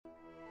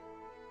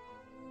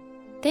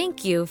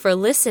Thank you for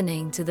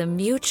listening to the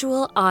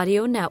Mutual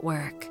Audio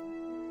Network.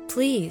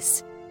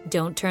 Please,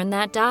 don't turn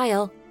that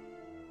dial.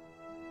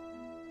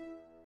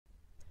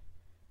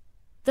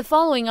 The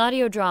following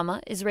audio drama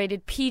is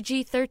rated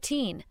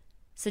PG-13,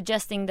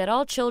 suggesting that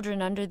all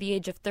children under the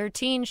age of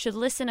 13 should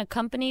listen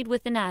accompanied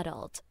with an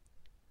adult.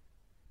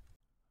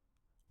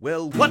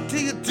 Well, what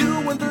do you do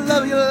when the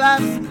love of your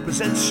life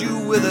presents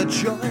you with a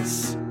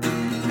choice?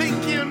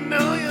 Think you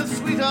know your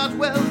sweetheart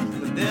well,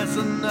 but there's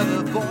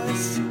another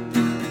voice.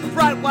 A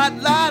bright white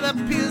light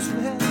appears from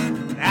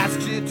heaven and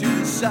asks you to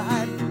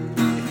decide.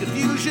 If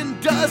confusion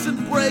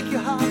doesn't break your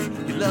heart,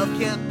 your love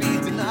can't be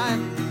denied.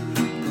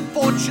 The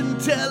fortune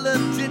teller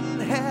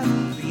didn't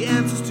have the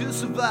answers to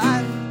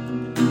survive.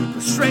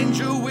 The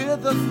stranger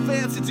with a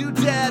fancy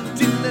doodad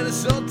didn't let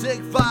us all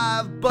take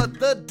five. But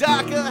the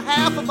darker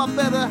half of my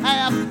better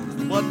half is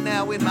the one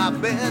now in my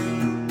bed.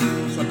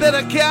 So I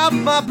better count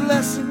my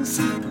blessings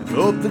and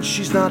hope that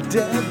she's not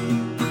dead.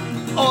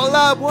 All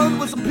I wanted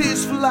was a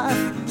peaceful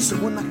life,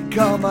 someone I could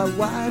call my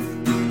wife.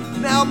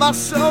 Now my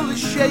soul is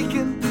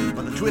shaken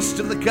by the twist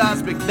of the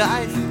cosmic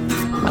knife.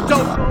 I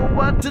don't know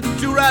what to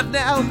do right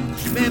now,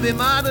 she may be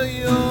mine or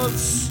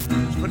yours.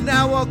 But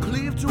now I'll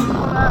cleave to what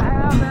I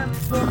have and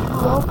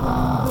open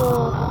the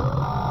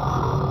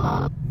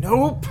door.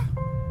 Nope,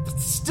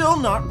 that's still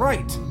not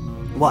right.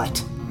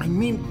 What? I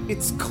mean,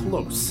 it's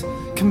close.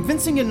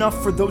 Convincing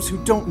enough for those who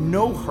don't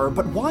know her,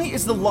 but why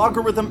is the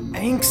logarithm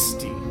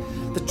angsty?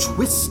 The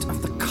twist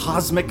of the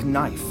cosmic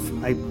knife.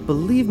 I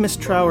believe Miss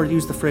Trower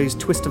used the phrase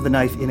twist of the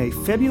knife in a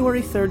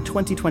February 3rd,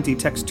 2020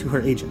 text to her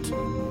agent.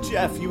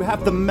 Jeff, you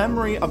have the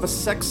memory of a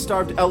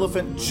sex-starved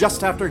elephant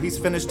just after he's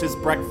finished his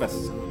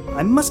breakfast.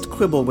 I must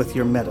quibble with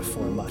your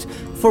metaphor, Mutt.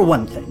 For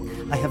one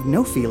thing, I have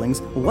no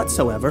feelings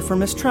whatsoever for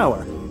Miss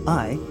Trower.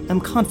 I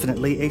am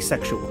confidently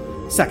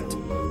asexual. Second,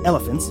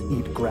 elephants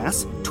eat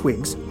grass,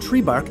 twigs,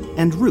 tree bark,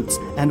 and roots,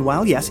 and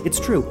while yes, it's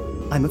true,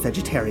 I'm a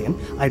vegetarian,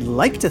 I'd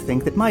like to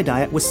think that my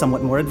diet was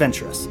somewhat more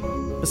adventurous.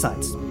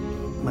 Besides,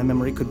 my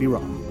memory could be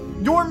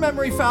wrong. Your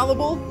memory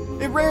fallible?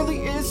 It rarely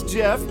is,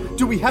 Jeff.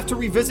 Do we have to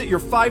revisit your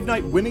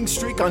 5-night winning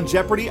streak on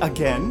Jeopardy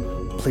again?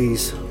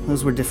 Please,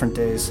 those were different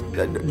days.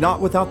 Not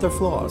without their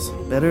flaws.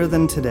 Better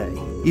than today,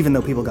 even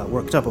though people got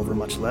worked up over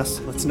much less.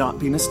 Let's not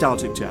be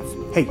nostalgic, Jeff.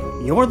 Hey,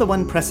 you're the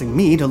one pressing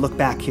me to look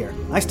back here.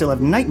 I still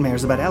have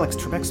nightmares about Alex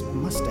Trebek's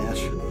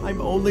mustache.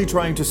 I'm only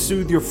trying to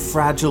soothe your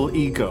fragile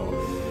ego.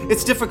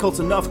 It's difficult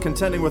enough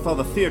contending with all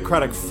the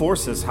theocratic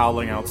forces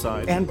howling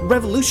outside. And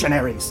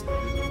revolutionaries!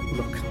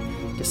 Look,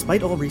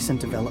 despite all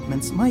recent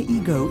developments, my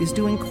ego is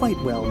doing quite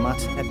well,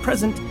 Mutt. At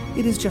present,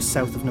 it is just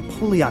south of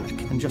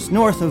Napoleonic and just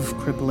north of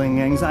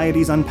crippling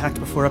anxieties unpacked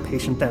before a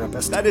patient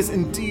therapist. That is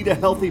indeed a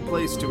healthy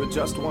place to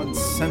adjust one's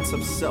sense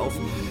of self,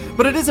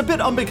 but it is a bit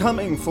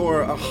unbecoming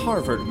for a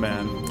Harvard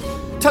man.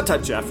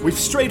 Tut-tut, Jeff, we've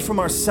strayed from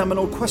our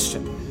seminal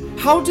question.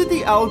 How did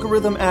the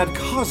algorithm add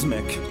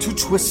cosmic to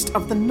twist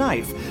of the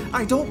knife?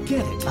 I don't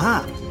get it.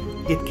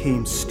 It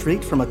came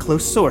straight from a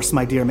close source,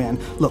 my dear man.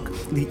 Look,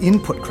 the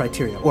input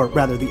criteria, or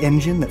rather the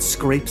engine that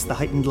scrapes the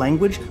heightened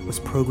language, was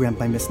programmed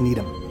by Miss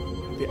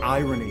Needham. The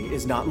irony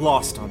is not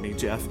lost on me,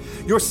 Jeff.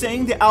 You're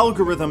saying the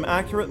algorithm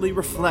accurately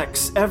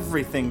reflects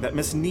everything that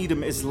Miss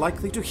Needham is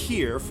likely to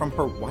hear from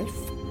her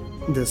wife?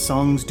 The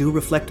songs do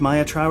reflect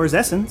Maya Trower's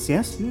essence,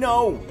 yes?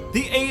 No,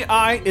 the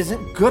AI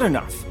isn't good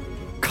enough.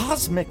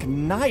 Cosmic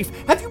knife?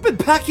 Have you been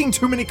packing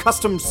too many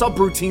custom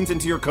subroutines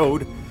into your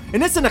code?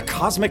 And isn't a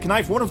cosmic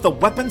knife one of the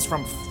weapons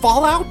from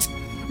Fallout?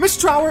 Miss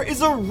Trower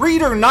is a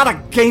reader, not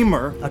a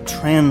gamer. A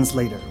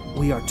translator.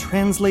 We are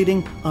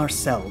translating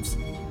ourselves.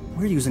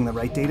 We're using the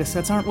right data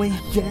sets, aren't we?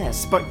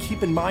 Yes, but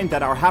keep in mind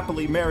that our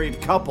happily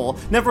married couple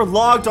never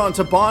logged on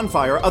to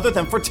Bonfire other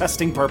than for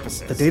testing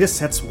purposes. The data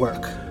sets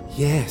work.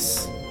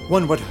 Yes.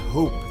 One would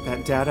hope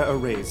that data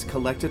arrays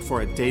collected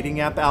for a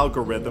dating app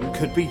algorithm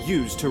could be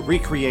used to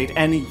recreate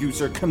any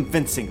user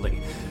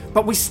convincingly.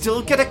 But we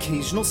still get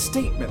occasional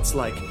statements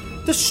like,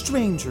 the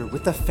stranger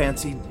with the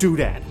fancy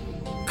doodad.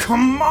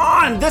 Come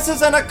on! This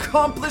is an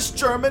accomplished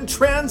German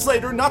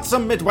translator, not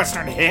some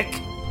Midwestern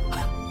hick!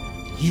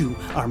 You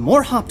are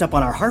more hopped up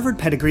on our Harvard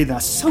pedigree than a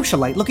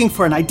socialite looking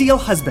for an ideal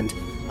husband.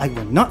 I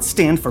will not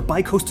stand for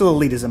bicoastal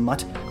elitism,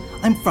 Mutt.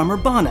 I'm from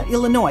Urbana,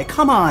 Illinois,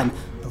 come on!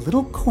 The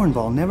little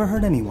cornball never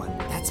hurt anyone.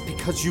 That's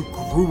because you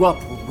grew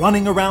up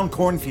running around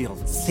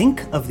cornfields.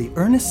 Think of the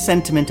earnest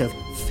sentiment of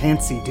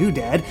fancy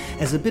doodad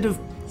as a bit of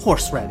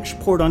horseradish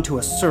poured onto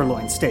a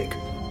sirloin steak.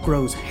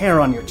 Grows hair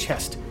on your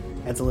chest,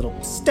 adds a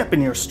little step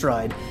in your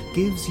stride,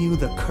 gives you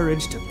the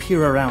courage to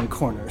peer around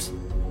corners.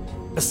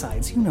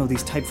 Besides, you know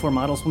these Type 4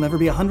 models will never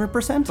be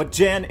 100%. But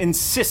Jan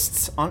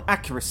insists on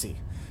accuracy.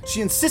 She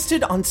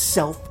insisted on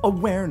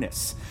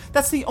self-awareness.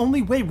 That's the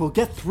only way we'll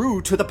get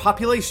through to the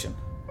population.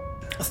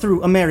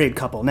 Through a married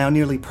couple now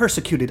nearly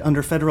persecuted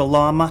under federal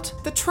law, Mutt.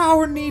 The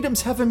Trower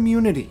Needhams have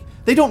immunity.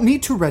 They don't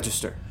need to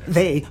register.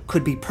 They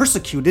could be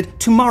persecuted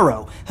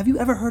tomorrow. Have you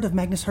ever heard of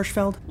Magnus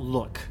Hirschfeld?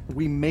 Look,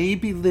 we may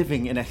be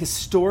living in a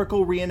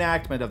historical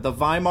reenactment of the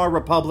Weimar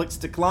Republic's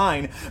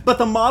decline, but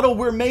the model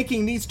we're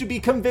making needs to be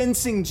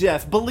convincing,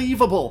 Jeff,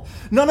 believable.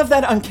 None of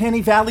that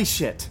uncanny valley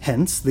shit.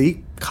 Hence the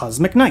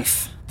cosmic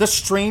knife. The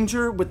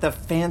stranger with the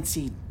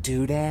fancy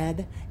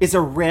doodad is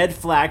a red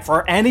flag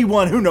for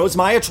anyone who knows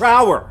Maya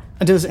Trower.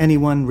 Does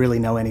anyone really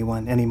know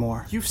anyone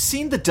anymore? You've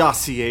seen the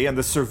dossier and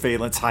the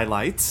surveillance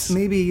highlights.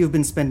 Maybe you've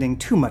been spending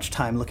too much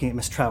time looking at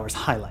Miss Trower's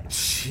highlights.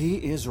 She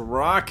is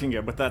rocking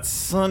it with that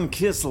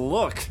sun-kissed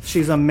look.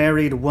 She's a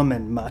married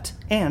woman, Mutt,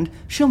 and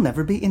she'll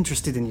never be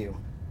interested in you.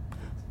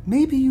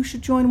 Maybe you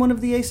should join one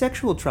of the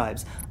asexual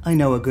tribes. I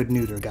know a good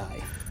neuter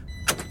guy.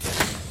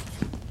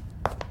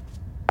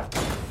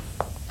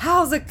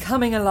 How's it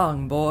coming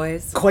along,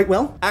 boys? Quite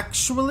well?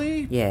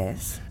 Actually,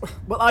 Yes.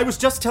 well, I was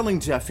just telling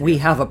Jeff. We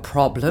have a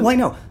problem? Why,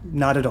 no,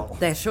 not at all.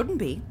 There shouldn't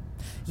be.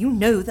 You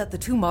know that the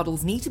 2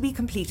 models need to be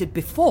completed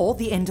before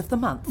the end of the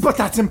month. But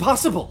that's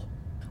impossible.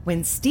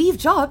 When Steve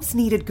Jobs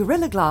needed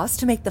Gorilla Glass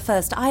to make the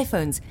first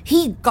iPhones,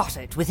 he got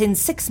it within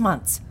 6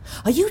 months.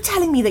 Are you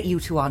telling me that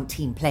you two aren't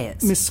team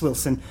players? Miss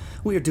Wilson,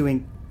 we are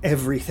doing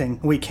everything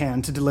we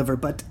can to deliver,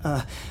 but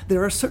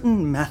there are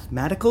certain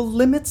mathematical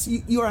limits.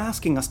 You're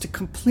asking us to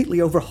completely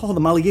overhaul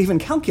the Malievan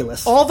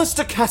calculus. All the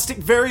stochastic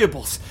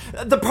variables.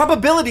 The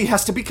probability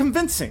has to be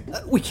convincing.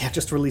 We can't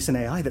just release an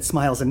AI that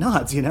smiles and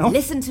nods, you know?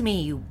 Listen to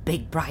me, you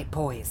big bright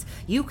boys.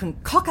 You can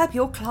cock up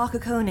your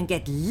Clarkacone and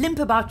get limp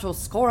about your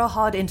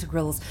score-hard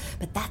integrals,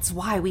 but that's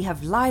why we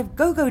have live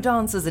go-go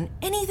dancers and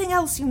anything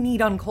else you need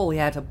on call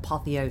here at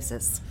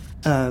Apotheosis.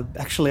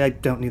 Actually, I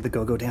don't need the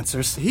go-go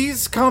dancers.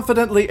 He's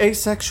confidently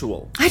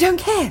asexual. I don't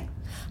care.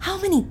 How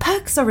many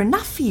perks are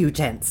enough for you,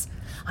 gents?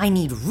 I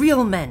need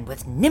real men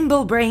with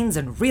nimble brains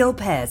and real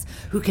pairs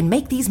who can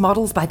make these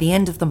models by the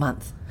end of the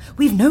month.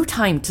 We've no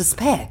time to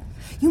spare.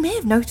 You may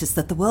have noticed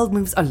that the world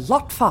moves a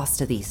lot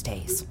faster these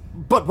days.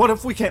 But what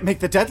if we can't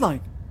make the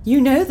deadline? You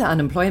know the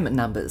unemployment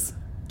numbers.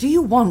 Do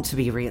you want to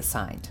be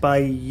reassigned? By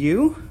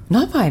you?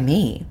 Not by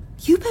me.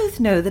 You both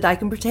know that I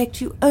can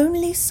protect you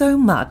only so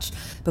much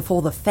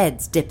before the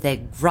feds dip their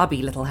grubby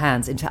little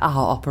hands into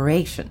our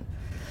operation.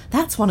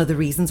 That's one of the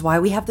reasons why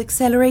we have the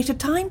accelerated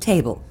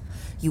timetable.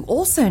 You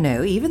also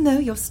know, even though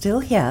you're still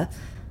here,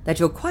 that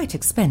you're quite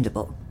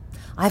expendable.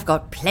 I've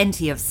got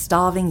plenty of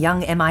starving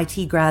young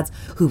MIT grads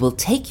who will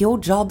take your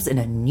jobs in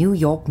a New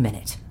York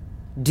minute.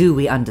 Do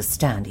we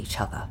understand each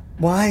other?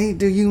 Why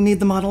do you need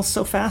the models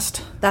so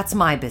fast? That's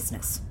my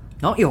business,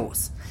 not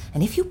yours.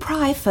 And if you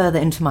pry further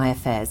into my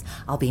affairs,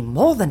 I'll be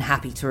more than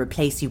happy to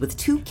replace you with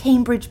 2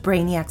 Cambridge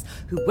brainiacs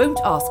who won't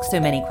ask so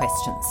many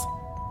questions.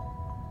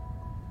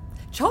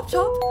 Chop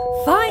chop,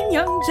 fine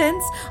young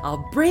gents, our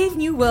brave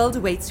new world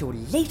awaits your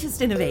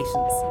latest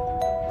innovations.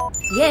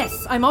 Yes,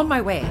 I'm on my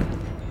way.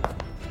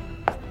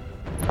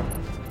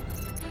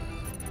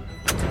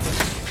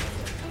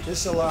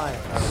 This alliance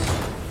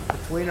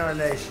between our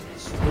nations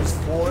was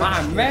forged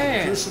My man. in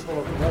the crucible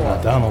of war.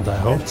 Donald, I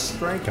hope. and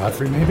strengthened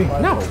Godfrey, maybe?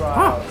 by No, the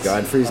trials.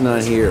 Godfrey's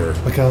not here.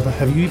 Micaiah,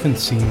 have you even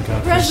seen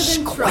Godfrey?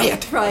 President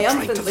Trump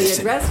triumphantly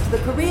addressed the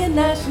Korean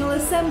National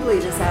Assembly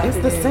this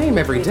afternoon. the same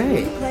every with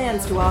day. new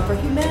plans to offer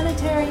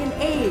humanitarian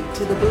aid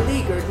to the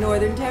beleaguered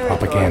Northern Territory.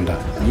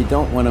 Propaganda. You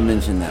don't want to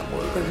mention that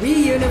word. The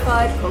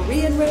reunified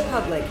Korean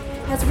Republic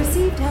has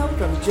received help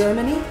from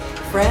Germany,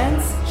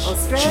 France,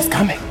 Australia, She's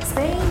coming.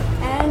 Spain,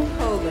 and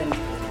Poland.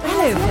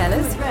 Hello,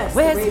 fellas.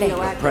 Where's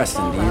Lake?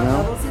 Preston, do you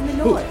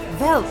know?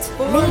 Velt.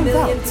 4 Name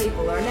million Velt.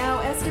 people are now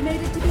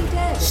estimated to be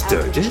dead.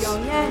 Sturgis? after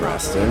the Pyongyang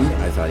Preston?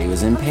 operation. I thought he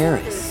was in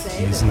Paris.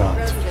 He's not.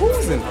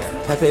 Who's in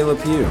Paris? Pepe Le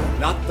Pew.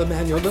 Not the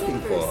man you're looking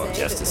for.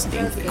 Just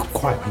distinctly.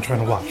 Quiet, I'm trying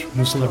to watch.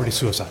 New celebrity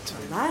suicides.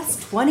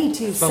 Last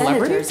 22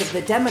 Celebrities? senators of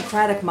the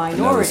Democratic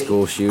minority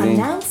school shooting?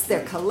 announced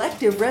their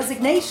collective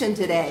resignation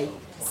today.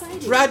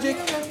 Tragic,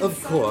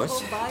 of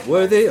course,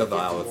 worthy of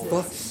our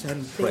thoughts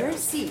and Their prayers.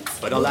 seats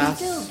But will be alas,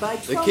 filled by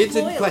the Trump kids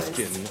in loyalists.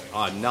 question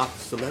are not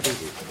celebrities.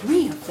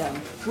 3 of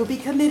them will be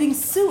committing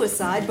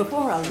suicide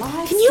before a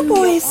live Can you studio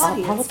boys-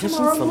 audience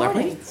tomorrow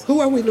morning. Who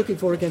are we looking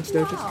for again,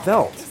 Sturgis?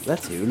 Velt.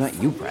 That's you, not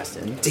you,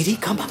 Preston. Did he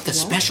come up the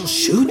special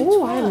shoot?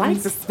 Oh, I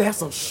like the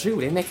special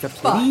shoot. It makes a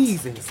But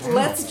pleasing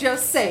let's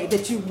just say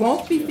that you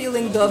won't be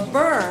feeling the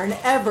burn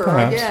ever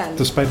Perhaps, again.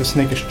 despite his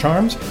snakish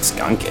charms.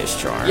 Skunkish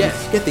charm. Yes,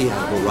 get the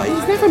animal right.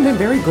 He's never been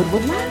very good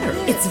with ladders.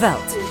 It's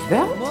Velt.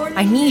 Velt?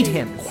 I need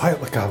him. Quiet,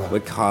 Micaiah.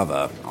 With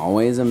Kava,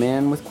 always a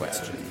man with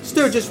questions.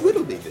 Sturgis,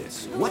 riddle me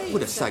this. What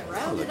would a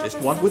psychologist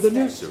want with a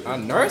nursery? A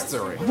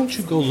nursery? Why don't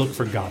you go look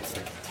for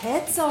Godfrey?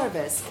 Ted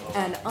Sarvis,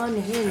 an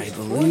unhinged I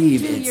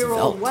believe it's 42-year-old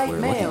Velt white we're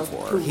male looking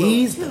for. who wrote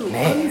He's the 2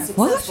 man.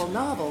 unsuccessful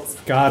novels.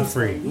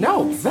 Godfrey. is the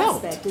No, leading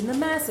Velt. suspect in the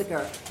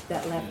massacre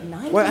that left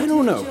 92 Well, I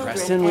don't know, children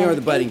Preston. We are and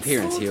the budding 8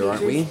 parents here,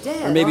 aren't we? schoolteachers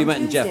dead Or maybe on Mutt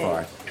and Jeff Tuesday.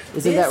 are.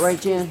 Isn't that right,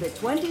 Jan? This is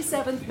the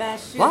 27th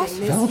mass What?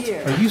 shooting this Velt,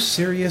 year. are you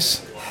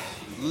serious?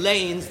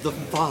 Lane's the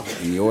father.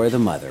 You're the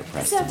mother,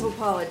 Preston. Several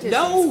politicians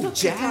No, took the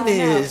Jan time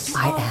is. out to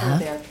I offer am?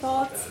 their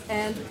thoughts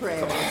and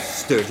prayers.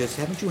 Sturgis,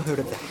 haven't you heard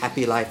of the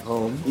Happy Life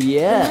Home?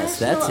 Yes,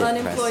 The that's national it,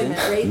 unemployment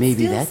Preston. rate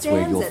Maybe still that's where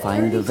stands you'll at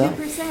find the vote.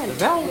 32%.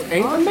 Vel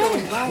ain't the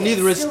man. Riots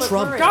Neither is still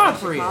Trump. occur in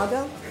Godfrey.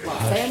 Chicago,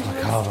 Los Angeles.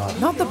 Macabre.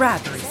 Not the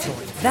Bradbury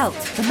story. Velt,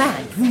 the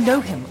man. You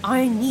know him.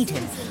 I need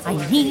him. I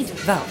need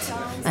Velt.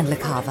 And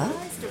LaCava,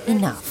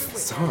 enough.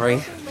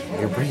 Sorry.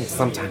 Your brain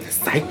sometimes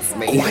excites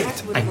me.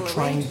 Quiet. I'm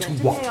trying to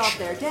Pay off watch.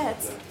 their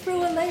debts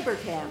through a labor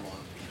camp.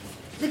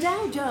 The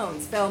Dow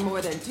Jones fell more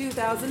than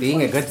 2,000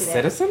 Being a points good today,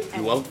 citizen? an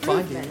You won't find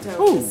improvement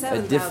him. over the A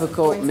 7,000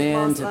 difficult points it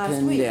man lost to last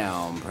pin week.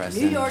 down, New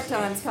Preston. York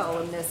Times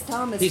columnist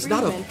Thomas He's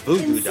not a Friedman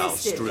voodoo doll,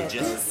 insisted that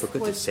Sturgis. this For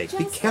goodness was sake,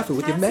 be just a careful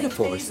with your passing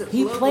metaphors. phase of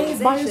He plays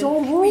by his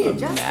own globalization, rules.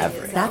 readjusting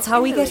Maverick. itself That's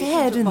how we in get relation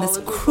ahead to in this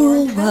policy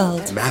cruel foreign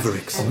world. development.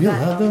 Mavericks. We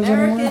allowed those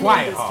American anymore?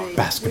 Quiet, industry Hawk.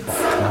 Basketball,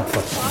 would not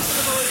football.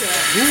 possible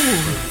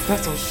again.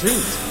 Special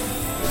shoot.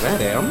 Is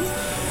that him?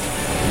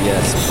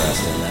 Yes,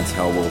 Preston, that's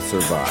how we'll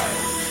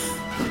survive.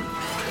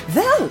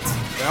 Velt!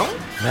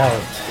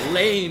 No.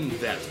 Lane,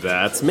 that.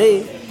 That's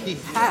me. He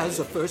has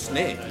a first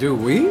name. Do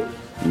we?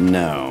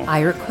 No.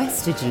 I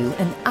requested you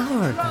an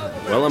hour ago.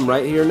 Well, I'm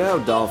right here now,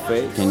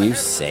 Dollface. Can you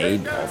say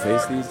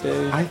dollface these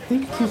days? I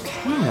think you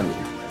can.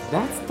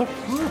 That's the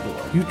problem.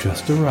 You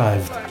just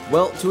arrived.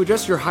 Well, to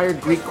address your hired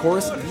Greek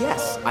chorus,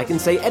 yes, I can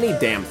say any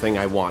damn thing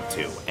I want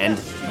to. And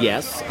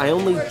yes, I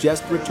only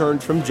just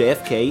returned from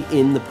JFK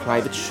in the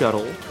private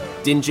shuttle.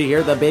 Didn't you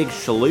hear the big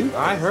salute?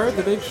 I heard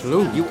the big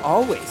salute. You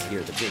always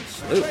hear the big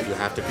salute. You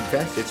have to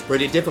confess, it's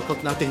pretty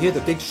difficult not to hear the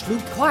big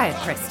schloot. Quiet,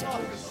 Preston.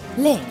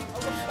 Lane,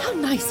 how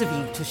nice of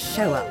you to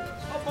show up.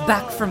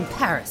 Back from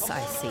Paris, I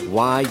see.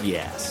 Why,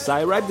 yes.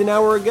 I arrived an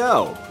hour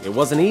ago. It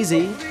wasn't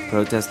easy.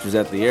 Protesters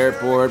at the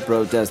airport,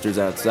 protesters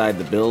outside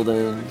the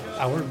building.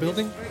 Our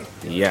building?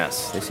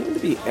 Yes, they seem to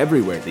be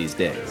everywhere these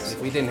days.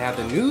 If we didn't have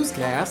the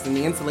newscast and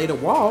the insulated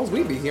walls,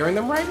 we'd be hearing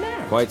them right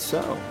now. Quite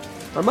so.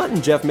 Are Mutt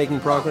and Jeff making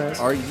progress?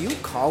 Are you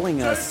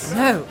calling us?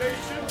 No,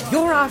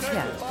 you're out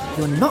here.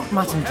 You're not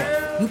Mutt and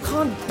Jeff. You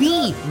can't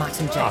be Mutt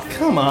and Jeff.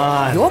 Come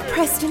on. You're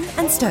Preston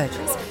and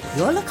Sturgis.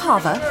 You're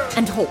LaCava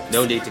and Hawks.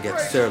 No need to get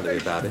surly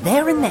about it.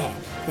 There and there.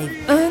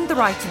 They've earned the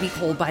right to be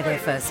called by their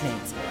first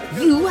names.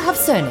 You have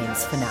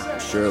surnames for now.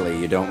 Surely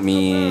you don't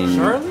mean...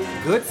 Shirley?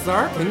 Good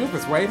sir, can you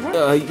persuade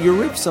her? Your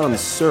riffs on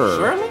Sir.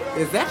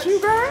 Shirley? Is that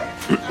you, girl?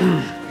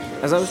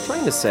 As I was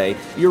trying to say,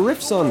 your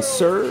riffs on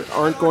Sir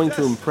aren't going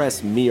to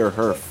impress me or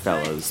her,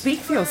 fellas. Speak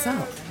for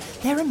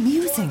yourself. They're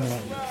amusing,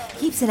 Lane.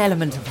 Keeps an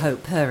element of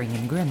hope purring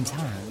in grim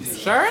times.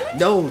 Shirley?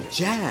 No,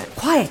 Jan.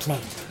 Quiet, Lane.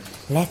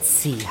 Let's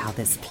see how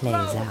this plays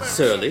out.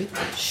 Surly?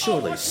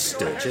 Surely,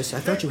 Sturgis. I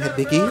thought you had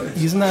big ears.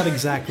 He's not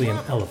exactly an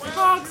elephant.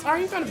 Hawks, are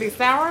you going to be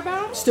sour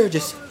about it?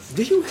 Sturgis,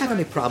 do you have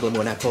any problem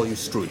when I call you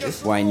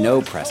Sturgis? Why,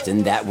 no,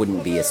 Preston. That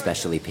wouldn't be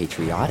especially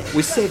patriotic.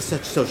 We save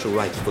such social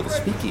rights for the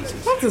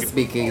speakeasies. What's a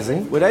speakeasy?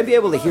 Would I be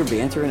able to hear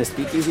banter in a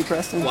speakeasy,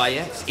 Preston? Why,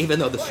 yes, even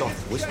though the soft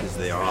whispers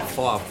there are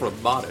far from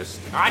modest.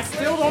 I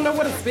still don't know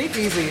what a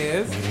speakeasy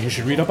is. You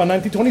should read up on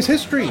 1920s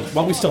history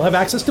while we still have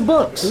access to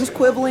books. Who's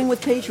quibbling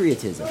with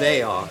patriotism?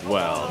 They are.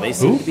 Well, they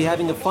seem to be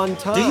having a fun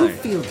time. Do you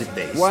feel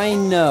debased? Why,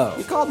 no.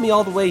 You called me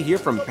all the way here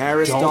from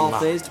Paris, Don't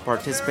Dollface, to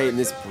participate in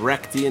this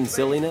Brechtian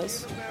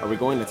silliness? Are we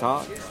going to talk?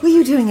 Were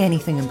you doing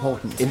anything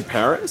important? In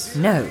Paris?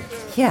 No.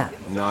 Here.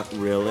 Not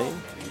really.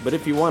 But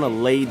if you want to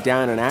lay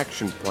down an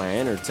action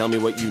plan or tell me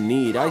what you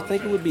need, I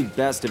think it would be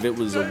best if it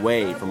was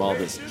away from all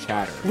this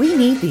chatter. We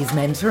need these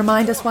men to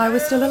remind us why we're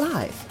still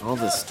alive. All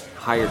this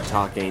hired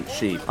talk ain't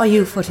cheap. Are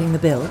you footing the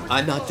bill?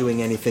 I'm not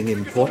doing anything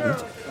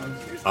important.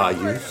 Are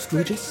you,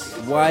 Sturgis?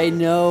 Why,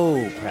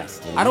 no,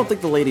 Preston. I don't think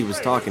the lady was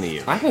talking to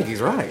you. I think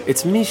he's right.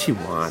 It's me she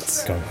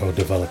wants. Gung-ho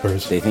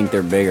developers. They think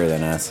they're bigger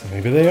than us.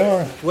 Maybe they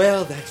are.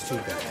 Well, that's too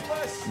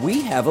bad. We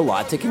have a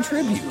lot to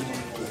contribute.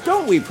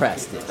 Don't we,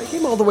 Preston? I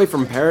came all the way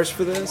from Paris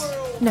for this.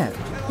 No.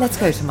 Let's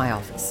go to my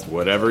office.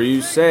 Whatever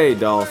you say,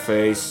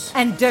 Dollface.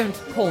 And don't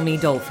call me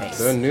Dollface.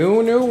 The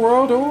new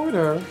world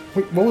order.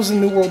 Wait, what was the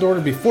New World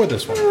Order before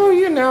this one? Oh,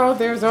 you know,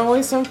 there's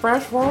always some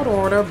fresh world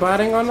order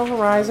budding on the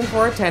horizon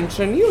for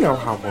attention. You know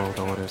how world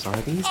orders are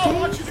these days. I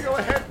want you to go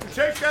ahead and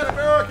take that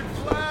American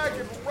flag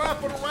and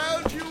wrap it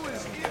around you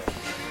as if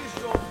it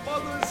is your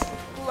mother's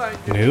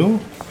blanket. New?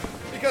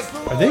 Because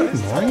the Are they Lord has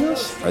ignoring told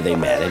us? Are they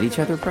mad at each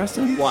other,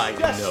 Preston? Why,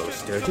 no,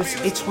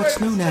 Sturgis. It's what's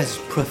known as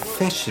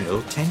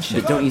professional tension.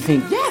 But don't you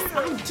think... Yes,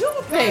 I do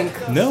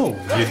think. No,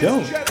 you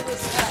don't.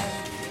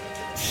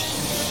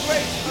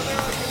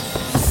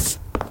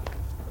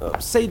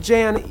 Say,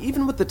 Jan,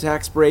 even with the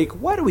tax break,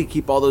 why do we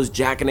keep all those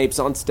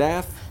jackanapes on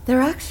staff?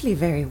 They're actually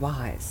very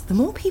wise. The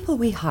more people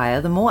we hire,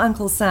 the more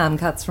Uncle Sam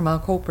cuts from our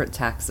corporate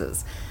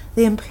taxes.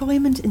 The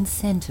employment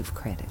incentive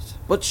credit.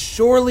 But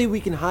surely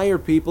we can hire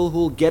people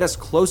who'll get us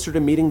closer to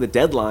meeting the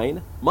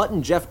deadline. Mutt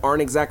and Jeff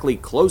aren't exactly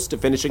close to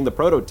finishing the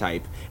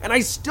prototype, and I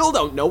still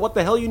don't know what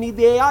the hell you need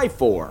the AI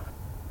for.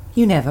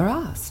 You never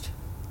asked.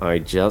 I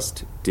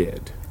just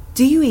did.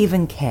 Do you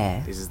even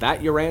care? Is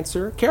that your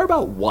answer? Care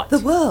about what? The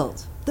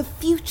world. The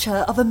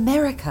future of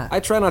America. I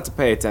try not to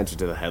pay attention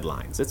to the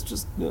headlines. It's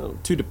just,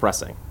 too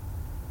depressing.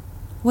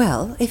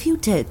 Well, if you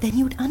did, then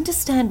you'd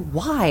understand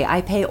why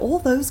I pay all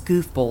those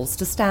goofballs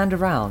to stand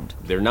around.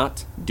 They're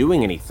not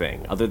doing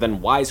anything other than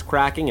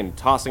wisecracking and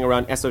tossing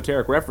around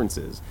esoteric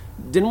references.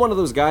 Didn't one of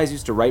those guys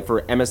used to write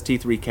for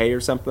MST3K or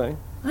something?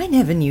 I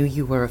never knew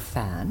you were a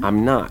fan.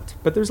 I'm not,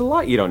 but there's a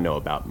lot you don't know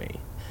about me.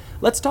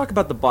 Let's talk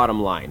about the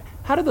bottom line.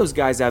 How do those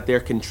guys out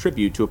there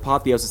contribute to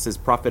Apotheosis'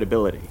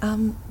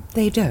 profitability?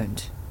 They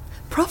don't.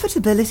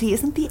 Profitability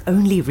isn't the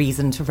only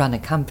reason to run a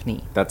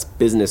company. That's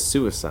business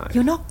suicide.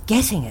 You're not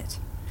getting it.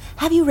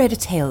 Have you read A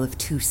Tale of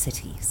Two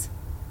Cities?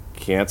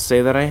 Can't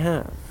say that I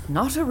have.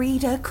 Not a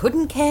reader,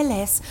 couldn't care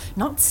less,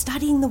 not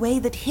studying the way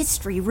that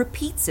history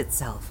repeats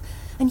itself.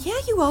 And here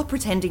you are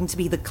pretending to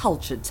be the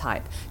cultured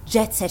type,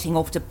 jet-setting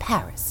off to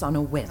Paris on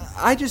a whim.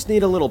 I just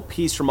need a little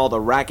peace from all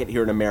the racket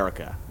here in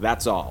America.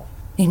 That's all.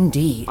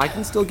 Indeed. I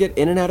can still get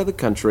in and out of the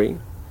country.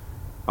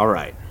 All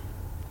right.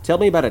 Tell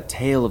me about A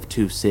Tale of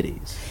Two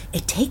Cities.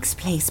 It takes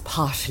place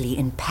partially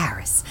in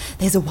Paris.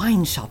 There's a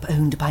wine shop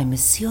owned by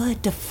Monsieur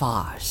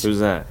Defarge. Who's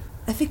that?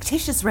 A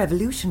fictitious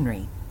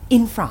revolutionary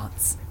in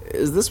France.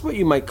 Is this what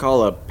you might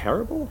call a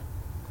parable?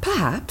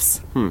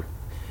 Perhaps.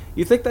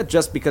 You think that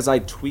just because I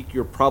tweak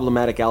your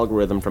problematic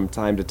algorithm from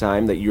time to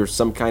time that you're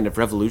some kind of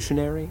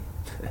revolutionary?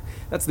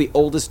 That's the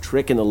oldest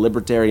trick in the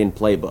libertarian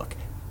playbook.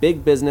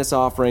 Big business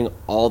offering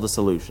all the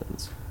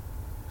solutions.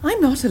 I'm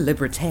not a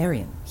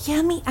libertarian.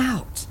 Hear me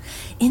out.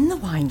 In the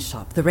wine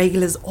shop, the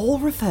regulars all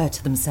refer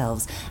to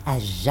themselves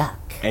as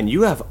Jacques. And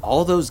you have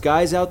all those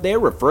guys out there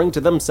referring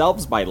to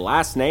themselves by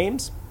last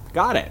names?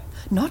 Got it.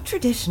 Not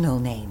traditional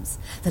names.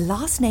 The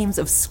last names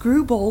of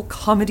screwball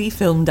comedy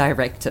film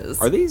directors.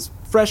 Are these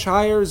fresh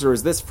hires or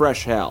is this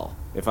fresh hell?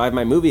 If I have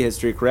my movie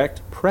history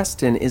correct,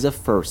 Preston is a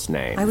first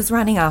name. I was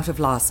running out of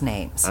last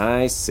names.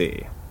 I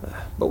see.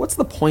 But what's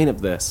the point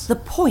of this? The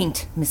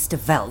point, Mr.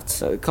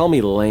 Velt. Call me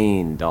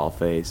Lane,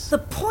 dollface. The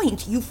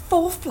point, you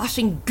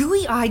four-flushing,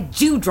 gooey-eyed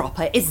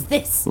Jew-dropper, is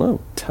this.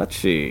 Oh,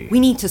 touchy. We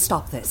need to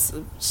stop this.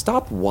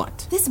 Stop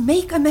what? This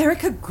Make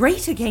America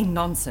Great Again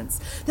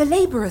nonsense. The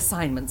labor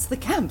assignments, the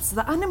camps,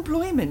 the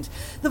unemployment,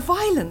 the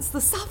violence,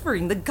 the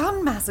suffering, the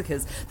gun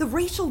massacres, the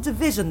racial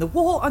division, the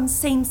war on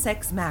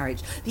same-sex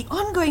marriage, the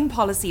ongoing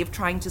policy of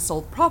trying to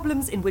solve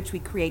problems in which we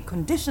create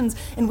conditions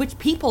in which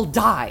people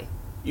die.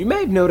 You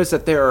may have noticed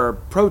that there are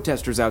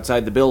protesters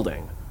outside the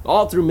building.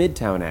 All through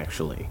Midtown,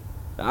 actually.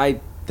 I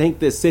think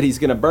this city's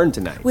gonna burn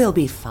tonight. We'll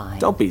be fine.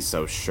 Don't be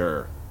so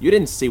sure. You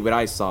didn't see what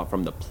I saw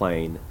from the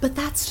plane. But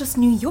that's just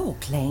New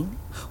York, Lane.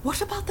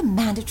 What about the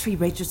mandatory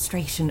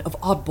registration of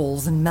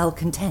oddballs and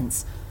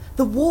malcontents?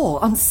 The war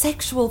on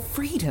sexual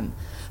freedom?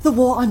 The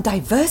war on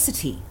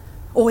diversity?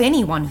 Or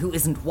anyone who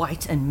isn't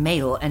white and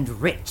male and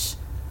rich?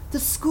 The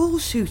school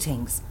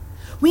shootings?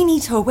 We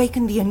need to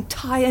awaken the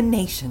entire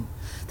nation.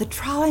 The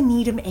Trower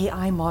Needham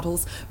AI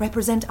models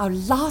represent our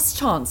last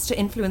chance to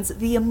influence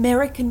the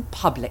American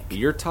public.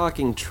 You're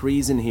talking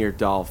treason here,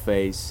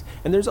 dollface.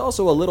 And there's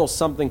also a little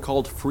something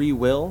called free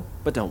will.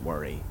 But don't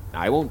worry,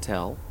 I won't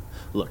tell.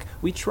 Look,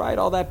 we tried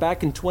all that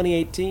back in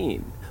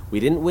 2018. We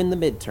didn't win the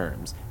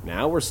midterms.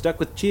 Now we're stuck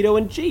with Cheeto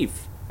and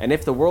Chief. And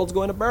if the world's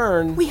going to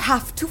burn... We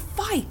have to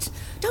fight!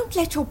 Don't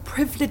let your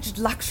privileged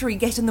luxury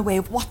get in the way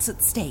of what's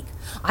at stake.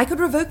 I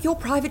could revoke your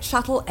private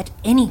shuttle at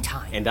any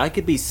time. And I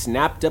could be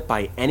snapped up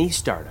by any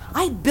startup.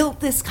 I built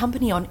this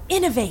company on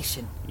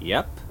innovation.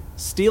 Yep.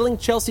 Stealing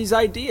Chelsea's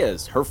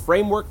ideas, her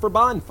framework for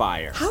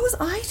Bonfire. How was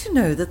I to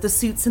know that the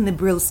suits in the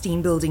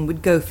Brillstein building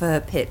would go for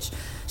her pitch?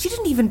 She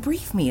didn't even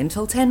brief me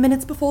until 10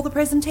 minutes before the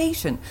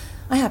presentation.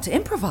 I had to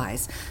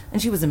improvise,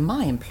 and she was in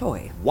my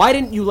employ. Why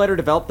didn't you let her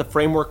develop the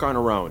framework on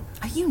her own?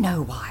 You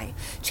know why.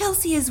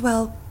 Chelsea is,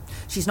 well,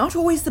 she's not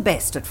always the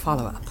best at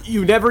follow-up.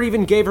 You never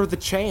even gave her the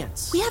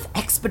chance. We have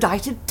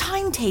expedited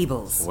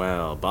timetables.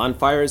 Well,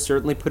 Bonfire has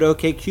certainly put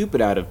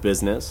OkCupid out of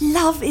business.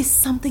 Love is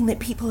something that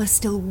people are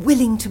still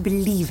willing to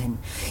believe in,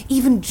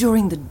 even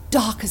during the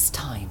darkest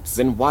times.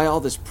 Then why all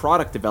this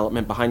product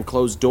development behind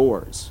closed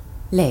doors?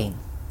 Lane,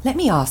 let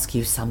me ask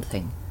you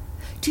something.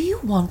 Do you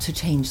want to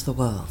change the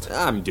world?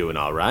 I'm doing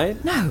all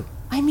right. No,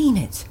 I mean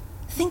it.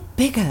 Think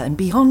bigger and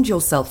beyond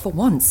yourself for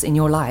once in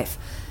your life.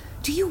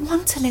 Do you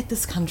want to let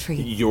this country...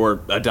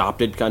 Your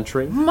adopted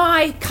country?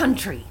 My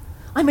country!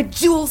 I'm a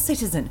dual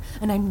citizen,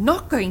 and I'm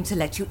not going to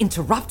let you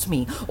interrupt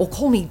me or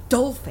call me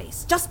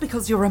dollface just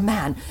because you're a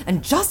man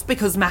and just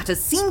because matters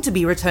seem to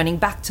be returning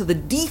back to the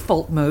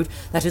default mode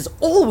that has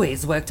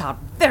always worked out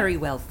very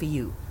well for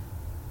you.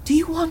 Do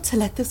you want to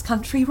let this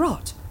country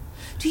rot?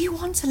 Do you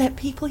want to let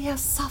people here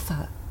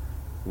suffer?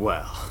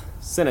 Well,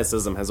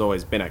 cynicism has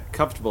always been a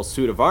comfortable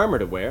suit of armor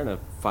to wear in a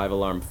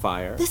 5-alarm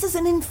fire. This is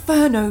an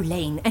inferno,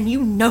 Lane, and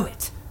you know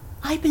it.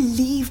 I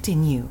believed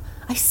in you.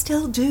 I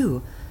still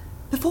do.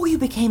 Before you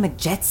became a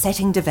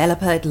jet-setting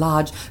developer at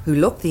large who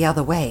looked the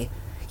other way,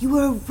 you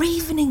were a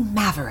ravening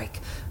maverick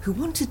who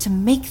wanted to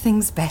make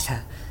things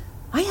better.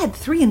 I had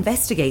 3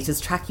 investigators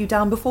track you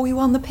down before you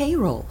were on the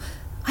payroll.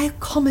 I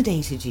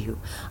accommodated you.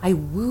 I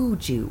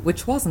wooed you,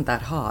 which wasn't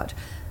that hard.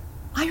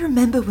 I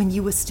remember when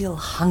you were still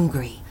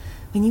hungry,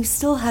 when you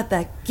still had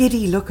that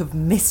giddy look of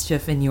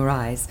mischief in your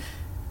eyes.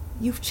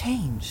 You've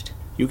changed.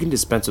 You can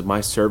dispense with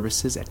my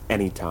services at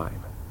any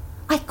time.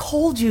 I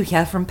called you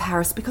here from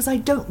Paris because I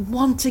don't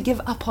want to give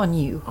up on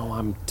you. Oh,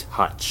 I'm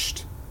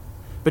touched.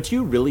 But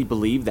you really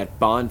believe that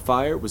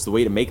bonfire was the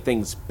way to make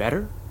things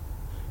better?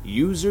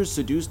 Users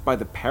seduced by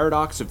the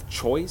paradox of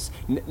choice,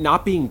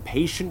 not being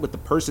patient with the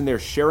person they're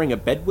sharing a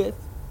bed with?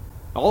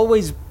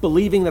 Always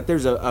believing that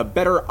there's a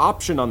better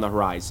option on the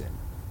horizon.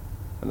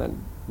 And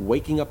then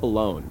waking up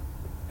alone,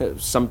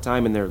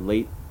 sometime in their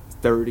late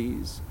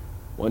 30s,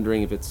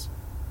 wondering if it's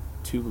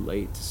too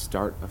late to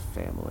start a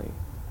family.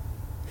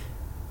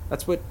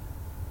 That's what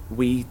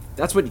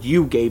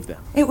you gave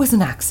them. It was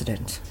an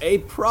accident. A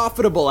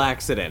profitable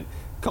accident.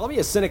 Call me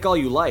a cynic all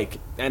you like,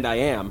 and I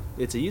am.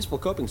 It's a useful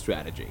coping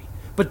strategy.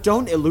 But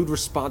don't elude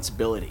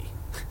responsibility.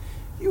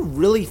 You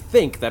really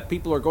think that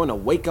people are going to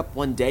wake up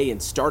one day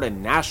and start a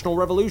national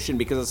revolution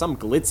because of some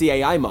glitzy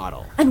AI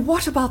model? And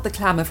what about the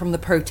clamor from the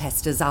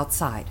protesters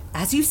outside?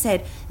 As you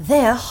said,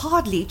 they're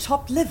hardly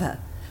chopped liver.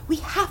 We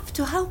have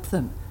to help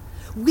them.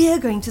 We're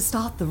going to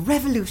start the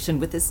revolution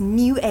with this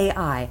new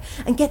AI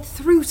and get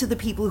through to the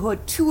people who are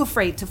too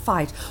afraid to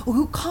fight or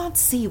who can't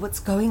see what's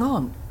going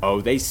on.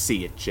 Oh, they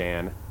see it,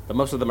 Jan. But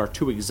most of them are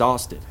too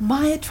exhausted.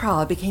 Maya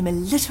Trower became a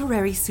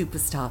literary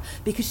superstar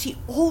because she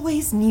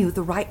always knew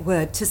the right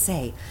word to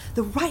say,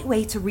 the right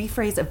way to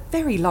rephrase a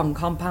very long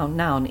compound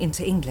noun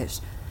into English.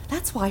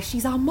 That's why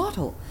she's our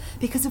model,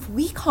 because if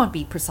we can't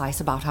be precise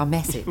about our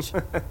message...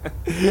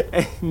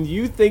 And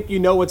you think you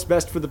know what's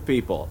best for the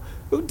people.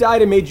 Who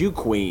died and made you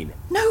queen?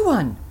 No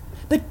one.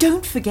 But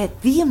don't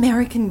forget, the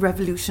American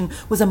Revolution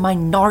was a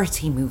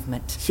minority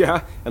movement.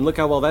 Yeah, and look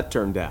how well that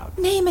turned out.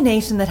 Name a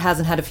nation that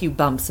hasn't had a few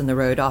bumps in the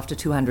road after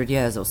 200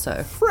 years or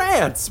so.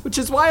 France, which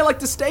is why I like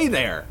to stay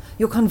there.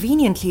 You're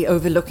conveniently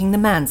overlooking the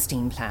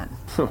Manstein plan.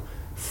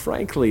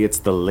 Frankly, it's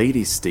the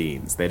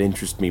Ladysteins that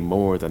interest me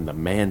more than the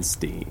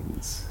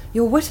Mansteins.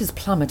 Your wit has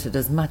plummeted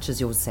as much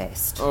as your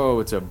zest. Oh,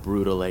 it's a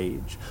brutal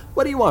age.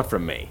 What do you want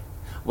from me?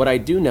 What I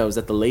do know is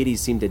that the ladies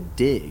seem to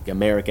dig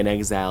American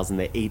exiles in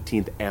the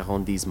 18th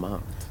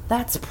arrondissement.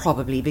 That's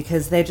probably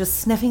because they're just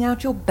sniffing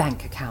out your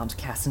bank account,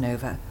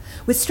 Casanova.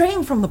 We're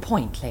straying from the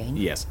point, Lane.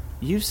 Yes,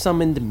 you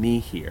summoned me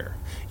here.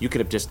 You could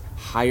have just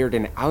hired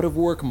an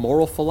out-of-work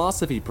moral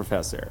philosophy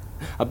professor.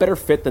 A better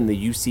fit than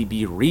the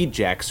UCB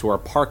rejects who are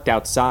parked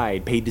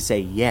outside, paid to say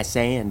yes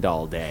and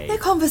all day. They're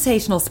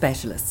conversational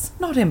specialists,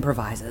 not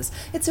improvisers.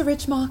 It's a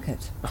rich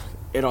market.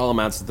 It all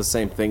amounts to the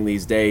same thing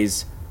these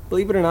days.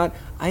 Believe it or not,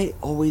 I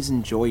always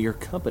enjoy your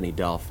company,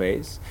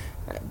 Dollface.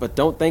 But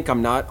don't think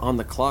I'm not on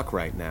the clock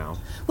right now.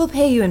 We'll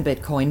pay you in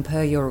Bitcoin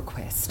per your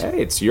request.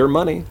 Hey, it's your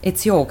money.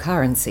 It's your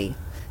currency.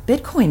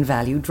 Bitcoin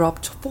value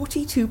dropped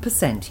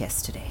 42%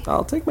 yesterday.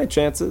 I'll take my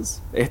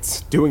chances.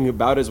 It's doing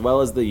about as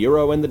well as the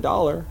euro and the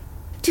dollar.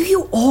 Do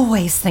you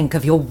always think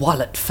of your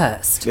wallet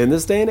first? In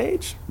this day and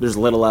age, there's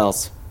little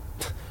else.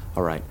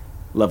 All right,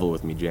 level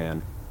with me,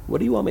 Jan. What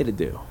do you want me to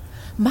do?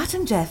 Matt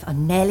and Jeff are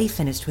nearly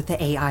finished with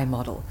the AI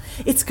model.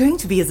 It's going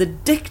to be as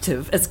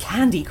addictive as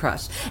Candy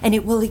Crush, and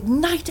it will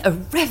ignite a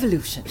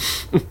revolution.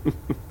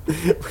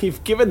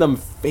 We've given them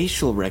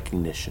facial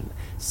recognition,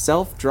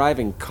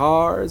 self-driving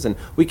cars, and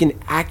we can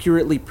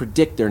accurately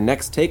predict their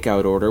next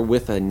takeout order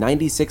with a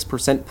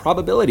 96%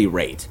 probability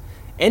rate.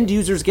 End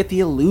users get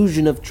the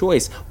illusion of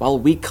choice while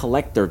we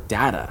collect their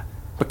data.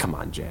 But come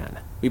on, Jan.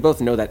 We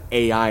both know that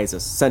AI is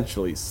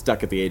essentially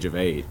stuck at the age of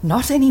 8.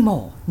 Not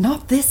anymore.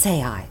 Not this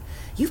AI.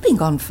 You've been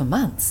gone for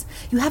months.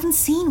 You haven't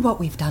seen what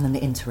we've done in the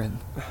interim.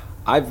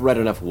 I've read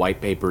enough white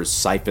papers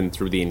siphoned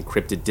through the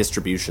encrypted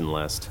distribution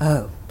list.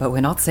 Oh, but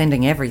we're not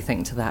sending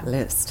everything to that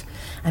list.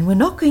 And we're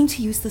not going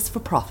to use this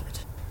for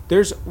profit.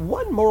 There's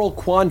one moral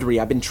quandary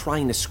I've been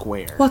trying to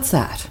square. What's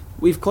that?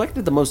 We've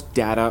collected the most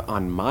data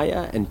on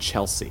Maya and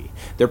Chelsea.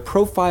 Their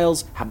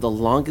profiles have the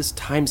longest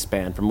time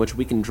span from which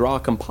we can draw a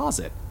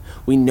composite.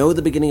 We know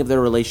the beginning of their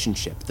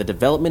relationship, the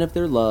development of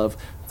their love,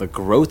 the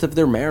growth of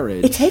their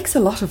marriage. It takes a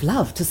lot of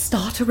love to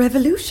start a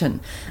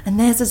revolution, and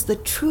theirs is the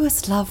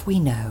truest love we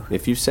know.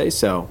 If you say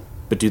so.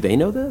 But do they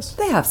know this?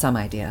 They have some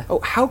idea. Oh,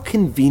 how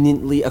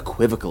conveniently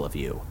equivocal of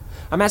you.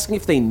 I'm asking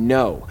if they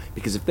know,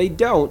 because if they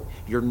don't,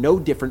 you're no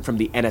different from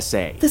the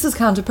NSA. This is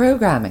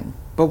counter-programming.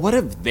 But what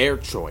of their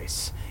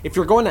choice? If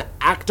you're going to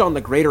act on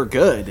the greater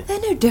good... They're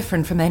no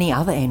different from any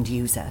other end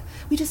user.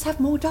 We just have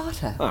more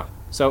data. Huh.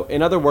 So,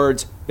 in other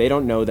words, they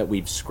don't know that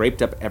we've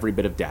scraped up every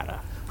bit of data.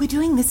 We're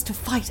doing this to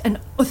fight an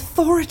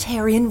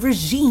authoritarian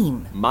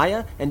regime.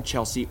 Maya and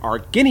Chelsea are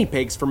guinea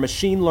pigs for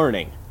machine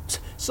learning.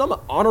 Some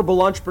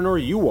honorable entrepreneur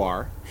you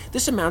are.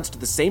 This amounts to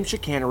the same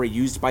chicanery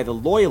used by the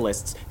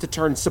loyalists to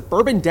turn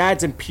suburban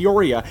dads in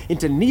Peoria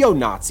into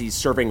neo-Nazis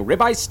serving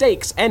ribeye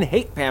steaks and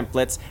hate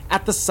pamphlets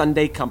at the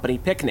Sunday company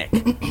picnic.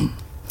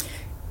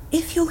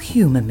 If you'll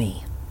humor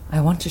me,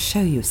 I want to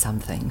show you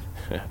something.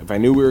 If I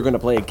knew we were going to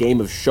play a game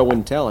of show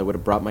and tell, I would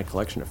have brought my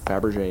collection of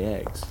Fabergé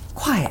eggs.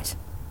 Quiet.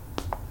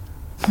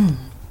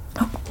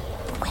 Oh,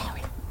 where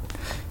it?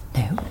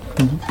 No.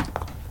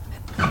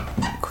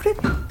 Could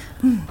it?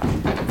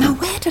 Now,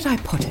 where did I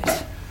put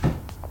it?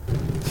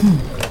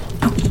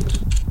 Oh,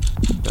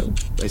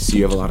 see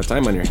you have a lot of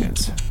time on your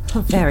hands.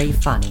 Very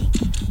funny.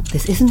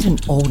 This isn't an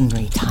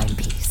ordinary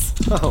timepiece.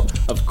 Oh,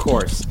 of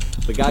course.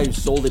 The guy who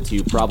sold it to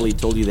you probably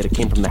told you that it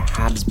came from the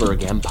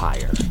Habsburg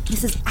Empire.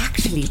 This is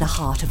actually the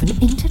heart of an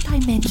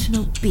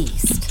interdimensional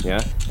beast.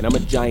 Yeah? And I'm a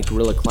giant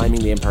gorilla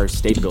climbing the Empire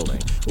State Building.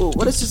 Well,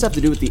 what does this have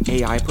to do with the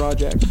AI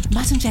project?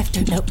 Matt and Jeff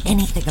don't know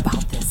anything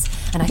about this,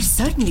 and I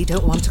certainly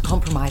don't want to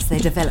compromise their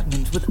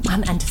development with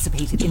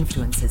unanticipated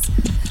influences.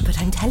 But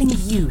I'm telling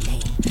you,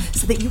 Lane,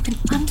 so that you can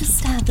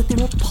understand that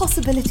there are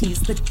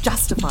possibilities that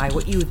justify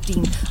what you have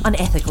deemed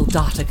unethical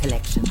data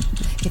collection.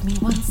 Give me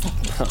 1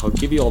 second. I'll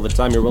give you all the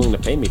time you're willing to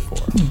pay me for.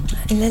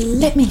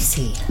 Let me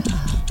see.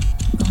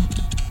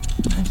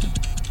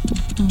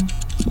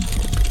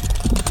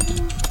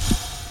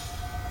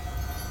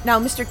 Now,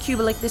 Mr.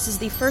 Kubelik, this is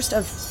the first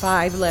of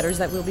 5 letters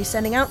that we'll be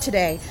sending out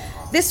today.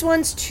 This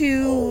one's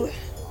to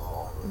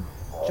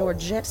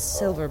Georgette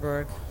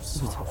Silverberg.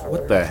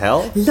 What the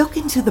hell? Look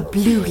into the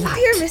blue light.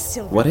 Dear Miss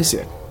Silverberg. What is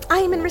it? I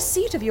am in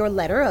receipt of your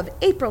letter of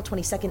April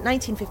 22nd,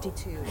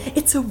 1952.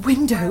 It's a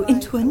window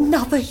into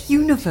another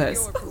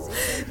universe.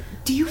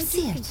 Do you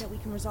see it? That we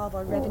can resolve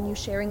our revenue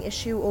sharing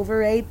issue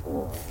over a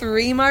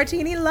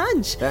 3-martini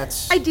lunch.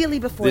 That's ideally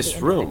before this the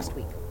end room. of next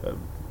week.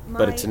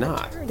 But it's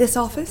not. This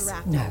office?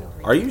 No.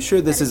 Are you sure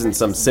this isn't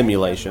some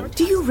simulation?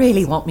 Do you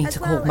really want me to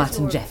call Matt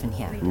and Jeff in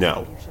here?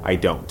 No, I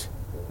don't.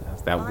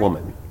 That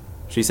woman.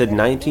 She said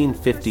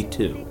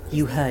 1952.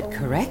 You heard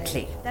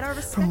correctly.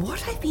 From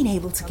what I've been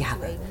able to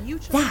gather,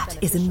 that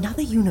is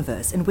another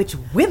universe in which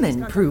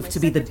women proved to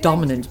be the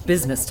dominant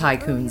business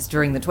tycoons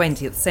during the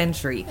 20th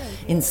century,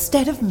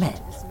 instead of men.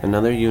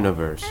 Another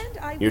universe.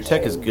 Your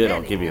tech is good,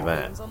 I'll give you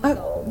that.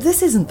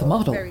 This isn't the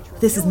model.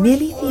 This is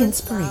merely the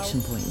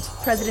inspiration point.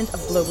 President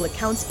of Global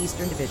Accounts,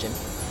 Eastern Division.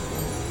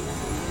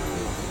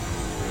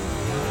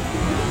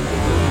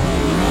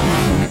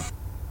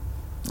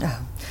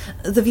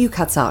 The view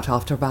cuts out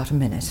after about a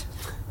minute.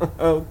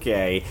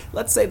 Okay,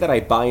 let's say that I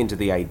buy into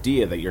the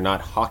idea that you're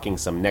not hawking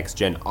some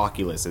next-gen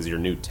Oculus as your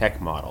new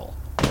tech model.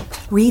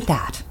 Read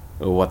that.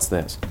 What's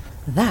this?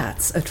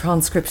 That's a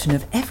transcription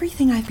of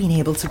everything I've been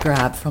able to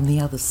grab from the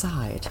other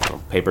side.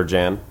 Paper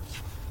Jan?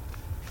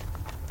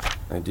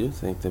 I do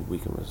think that we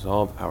can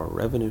resolve our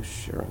revenue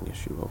sharing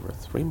issue over a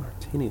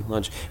 3-martini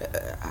lunch.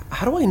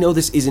 How do I know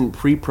this isn't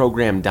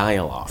pre-programmed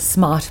dialogue?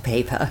 Smart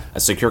paper. A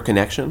secure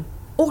connection?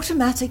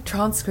 Automatic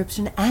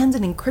transcription and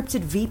an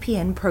encrypted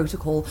VPN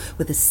protocol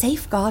with a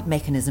safeguard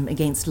mechanism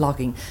against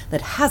logging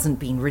that hasn't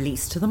been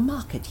released to the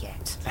market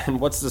yet. And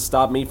what's to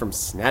stop me from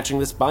snatching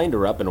this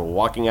binder up and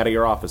walking out of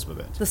your office with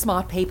it? The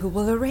smart paper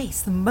will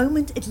erase the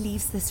moment it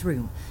leaves this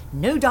room.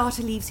 No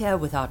data leaves here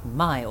without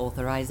my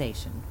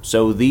authorization.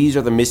 So these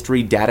are the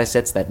mystery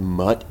datasets that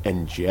Mutt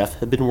and Jeff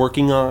have been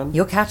working on?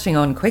 You're catching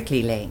on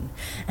quickly, Lane.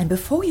 And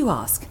before you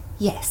ask,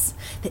 yes,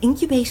 the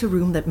incubator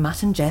room that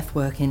Matt and Jeff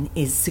work in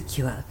is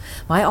secure.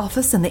 My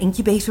office and the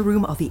incubator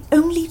room are the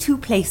only 2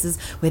 places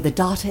where the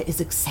data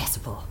is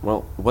accessible.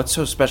 Well, what's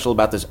so special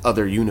about this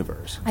other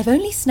universe? I've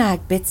only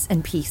snagged bits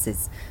and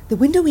pieces. The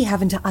window we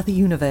have into other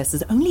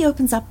universes only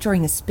opens up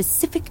during a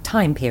specific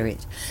time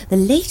period. The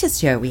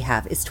latest year we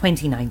have is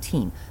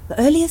 2019. The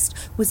earliest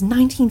was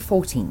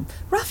 1914,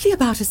 roughly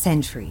about a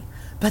century.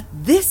 But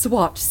this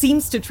watch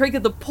seems to trigger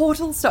the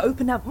portals to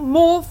open up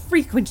more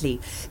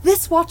frequently.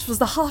 This watch was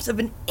the heart of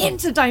an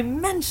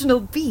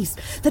interdimensional beast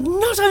that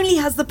not only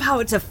has the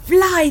power to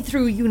fly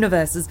through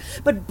universes,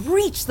 but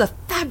breach the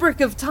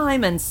fabric of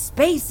time and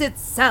space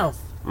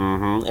itself.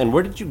 Mm-hmm. And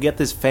where did you get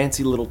this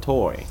fancy little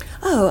toy?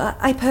 Oh,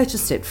 I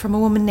purchased it from a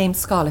woman named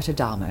Scarlett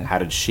Adamo. How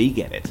did she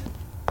get it?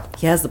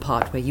 Here's the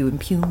part where you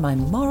impugn my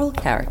moral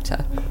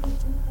character.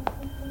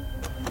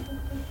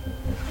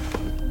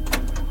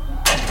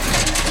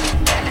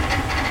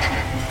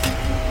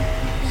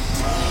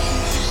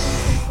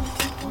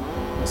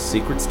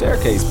 Secret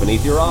staircase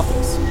beneath your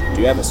office. Do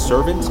you have a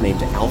servant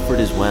named Alfred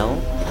as well?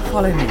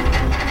 Follow me,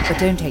 but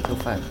don't take your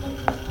phone.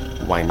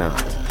 Why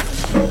not?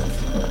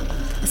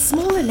 A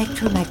small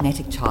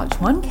electromagnetic charge,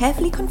 one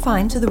carefully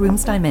confined to the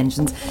room's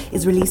dimensions,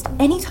 is released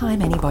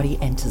anytime anybody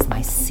enters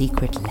my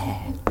secret lair.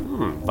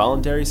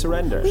 Voluntary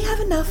surrender. We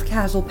have enough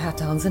casual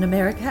pat-downs in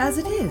America as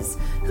it is.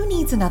 Who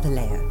needs another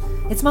layer?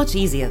 It's much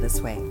easier this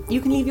way.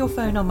 You can leave your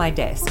phone on my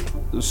desk.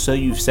 So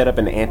you've set up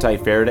an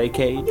anti-Faraday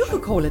cage? You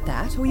could call it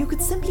that, or you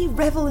could simply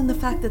revel in the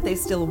fact that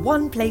there's still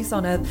one place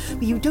on Earth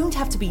where you don't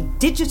have to be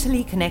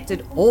digitally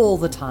connected all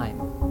the time.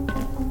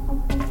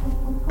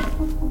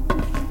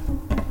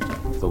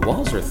 The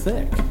walls are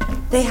thick.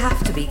 They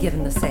have to be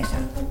given the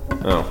setup.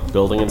 Oh,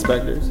 building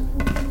inspectors?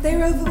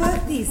 They're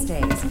overworked these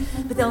days,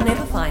 but they'll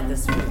never find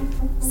this room.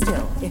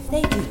 Still, if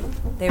they do,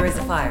 there is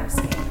a fire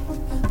escape.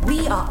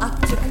 We are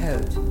up to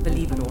code,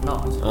 believe it or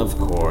not. Of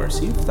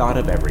course, you've thought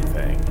of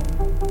everything.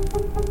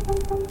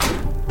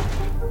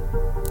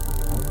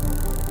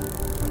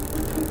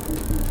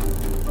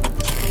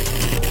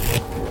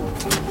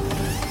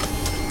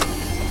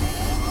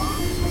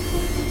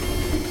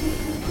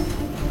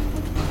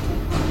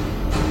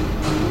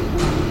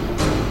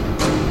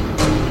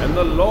 And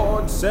the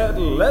Lord said,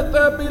 "Let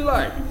there be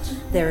light."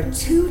 There are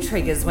 2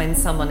 triggers when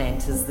someone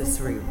enters this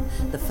room.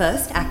 The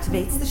first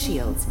activates the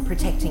shields,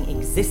 protecting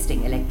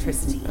existing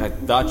electricity. I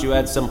thought you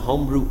had some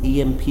homebrew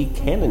EMP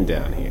cannon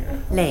down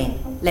here.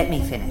 Lane, let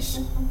me finish.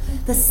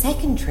 The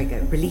second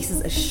trigger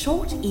releases a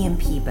short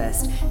EMP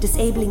burst,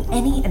 disabling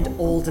any and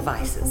all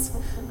devices.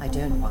 I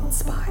don't want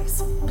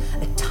spies.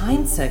 A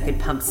time circuit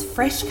pumps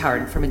fresh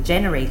current from a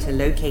generator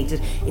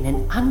located in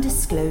an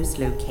undisclosed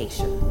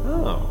location.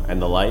 Oh,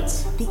 and the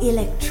lights? The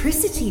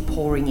electricity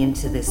pouring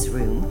into this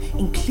room,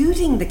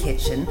 including the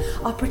kitchen,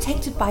 are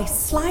protected by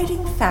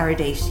sliding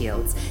Faraday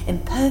shields,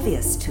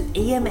 impervious to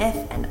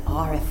EMF and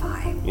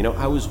RFI. You know,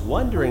 I was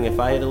wondering if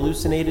I had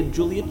hallucinated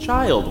Julia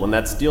Child when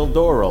that steel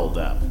door rolled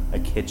up. A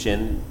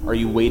kitchen? Are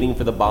you waiting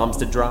for the bombs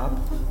to drop?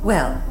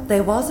 Well,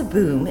 there was a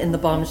boom in the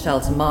bomb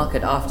shelter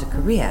market after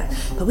Korea,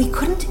 but we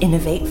couldn't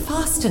innovate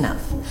fast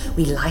enough.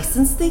 We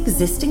licensed the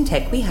existing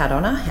tech we had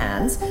on our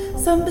hands.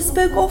 Some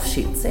bespoke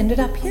offshoots ended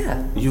up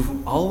here.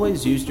 You've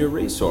always used your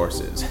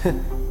resources.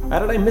 How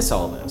did I miss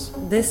all this?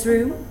 This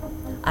room?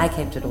 I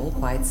kept it all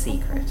quite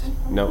secret.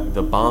 No,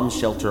 the bomb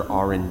shelter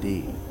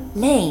R&D.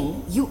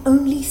 Lane, you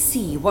only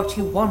see what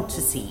you want to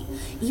see.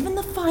 Even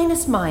the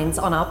finest minds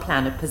on our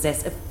planet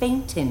possess a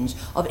faint tinge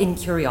of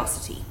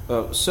incuriosity.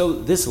 So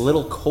this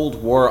little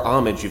Cold War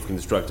homage you've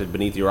constructed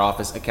beneath your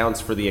office accounts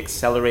for the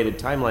accelerated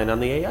timeline on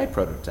the AI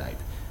prototype.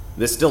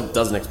 This still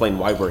doesn't explain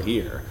why we're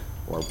here,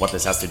 or what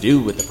this has to do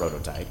with the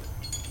prototype.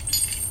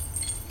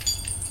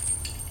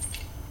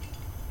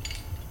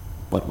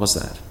 What was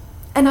that?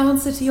 An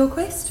answer to your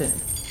question.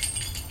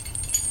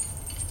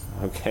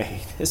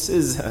 Okay, this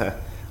is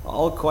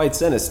all quite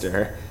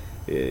sinister.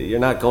 You're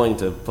not going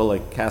to pull a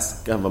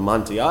cask of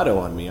Amontillado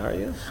on me, are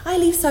you? I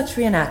leave such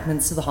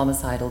reenactments to the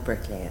homicidal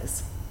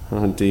bricklayers.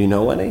 Do you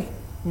know any?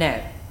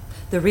 No.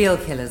 The real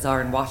killers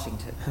are in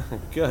Washington.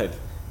 Good.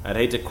 I'd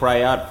hate to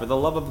cry out, "For the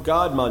love of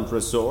God,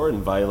 Montresor,"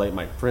 and violate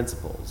my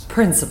principles.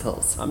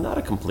 Principles? I'm not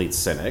a complete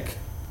cynic.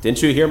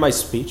 Didn't you hear my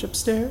speech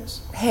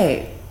upstairs?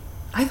 Hey,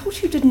 I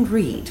thought you didn't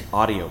read.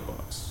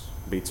 Audiobooks.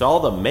 Beats all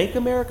the Make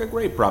America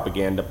Great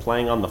propaganda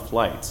playing on the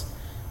flights.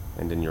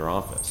 And in your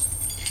office.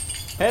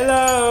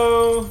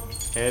 Hello!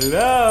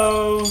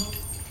 Hello!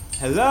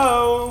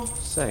 Hello!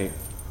 Say,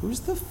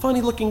 who's the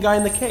funny-looking guy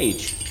in the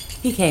cage?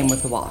 He came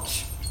with the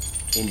watch.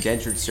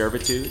 Indentured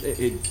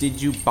servitude?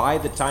 Did you buy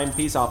the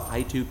timepiece off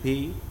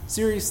I2P?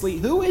 Seriously,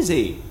 who is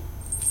he?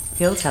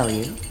 He'll tell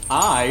you.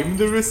 I'm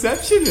the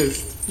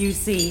receptionist. You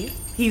see,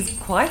 he's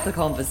quite the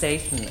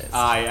conversationalist.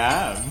 I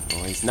am.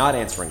 Well, he's not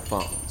answering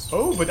phones.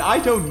 Oh, but I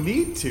don't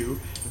need to.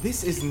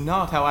 This is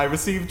not how I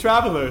receive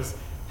travelers.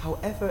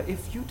 However,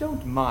 if you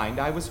don't mind,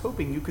 I was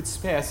hoping you could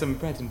spare some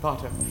bread and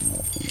butter.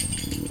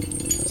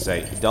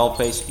 Say,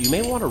 Dollface, you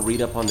may want to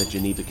read up on the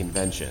Geneva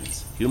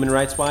Conventions. Human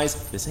rights-wise,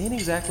 this ain't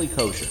exactly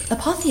kosher.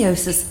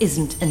 Apotheosis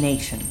isn't a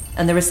nation,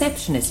 and the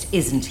receptionist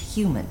isn't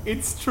human.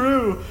 It's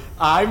true.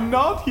 I'm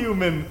not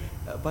human.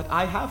 But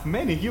I have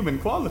many human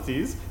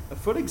qualities.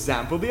 For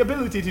example, the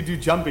ability to do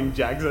jumping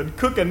jacks and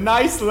cook a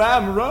nice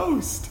lamb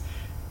roast.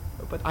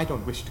 But I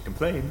don't wish to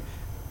complain.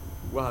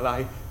 While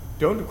I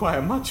don't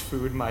require much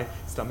food, my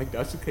stomach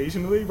does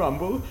occasionally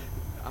rumble.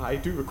 I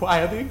do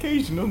require the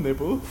occasional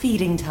nibble.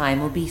 Feeding time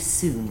will be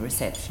soon,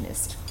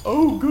 receptionist.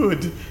 Oh,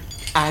 good.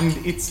 And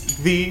it's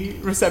the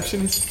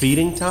receptionist?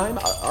 Feeding time?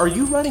 Are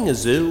you running a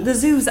zoo? The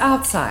zoo's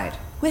outside.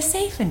 We're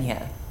safe in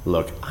here.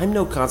 Look, I'm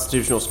no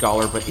constitutional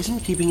scholar, but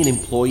isn't keeping an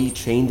employee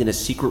chained in a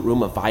secret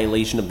room a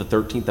violation of the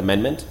 13th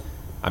Amendment?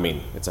 I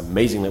mean, it's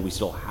amazing that we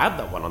still have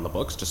that one on the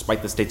books,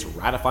 despite the states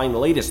ratifying the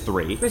latest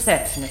 3.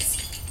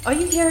 Receptionist, are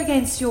you here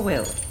against your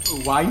will?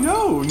 Why,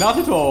 no, not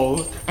at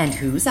all. And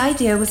whose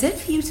idea was it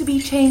for you to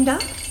be chained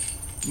up?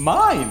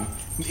 Mine.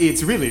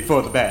 It's really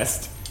for the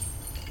best.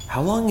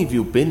 How long have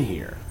you been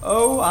here?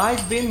 Oh,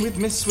 I've been with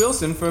Miss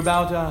Swilson for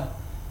about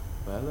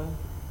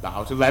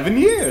 11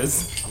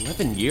 years.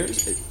 11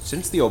 years?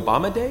 Since the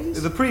Obama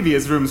days? The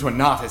previous rooms were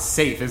not as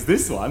safe as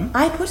this one.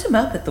 I put him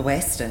up at the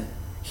Westin.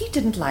 He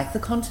didn't like the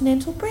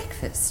continental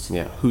breakfast.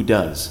 Yeah, who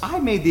does? I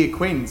made the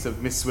acquaintance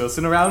of Miss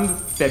Swilson around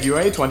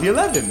February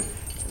 2011.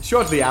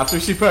 Shortly after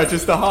she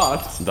purchased the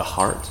Heart. The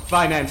Heart?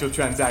 Financial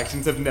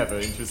transactions have never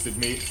interested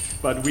me,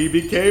 but we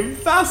became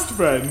fast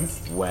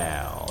friends.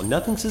 Well,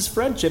 nothing says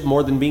friendship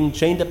more than being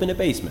chained up in a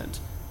basement.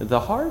 The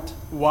Heart?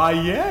 Why,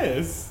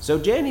 yes. So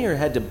Janier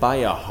had to buy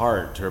a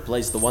heart to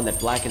replace the one that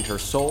blackened her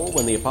soul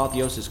when the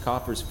Apotheosis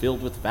coffers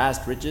filled with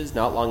vast riches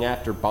not long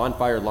after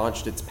Bonfire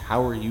launched its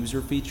power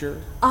user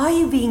feature? Are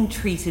you being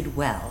treated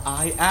well?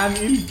 I am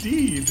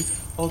indeed.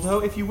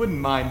 Although, if you wouldn't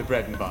mind the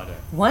bread and butter.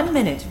 1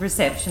 minute,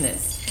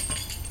 receptionist.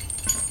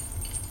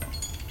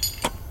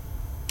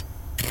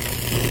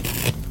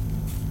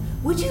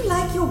 Would you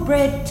like your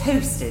bread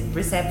toasted,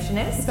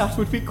 receptionist? That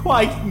would be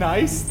quite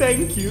nice,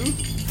 thank you.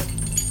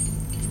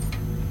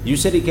 You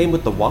said he came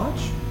with the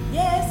watch?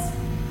 Yes.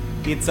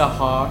 It's a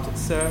heart,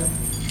 sir.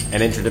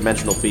 An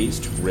interdimensional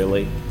beast,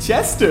 really?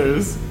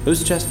 Chester's.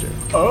 Who's Chester?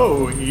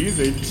 Oh, he's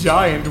a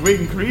giant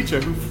winged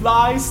creature who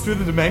flies through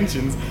the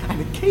dimensions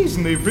and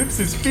occasionally rips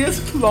his fierce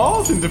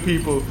claws into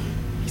people.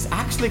 He's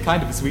actually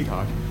kind of a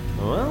sweetheart.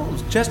 Well,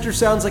 Chester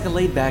sounds like a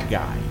laid-back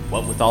guy.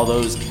 What with all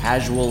those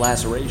casual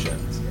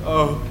lacerations?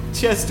 Oh,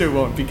 Chester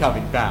won't be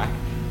coming back.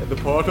 The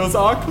portals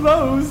are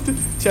closed.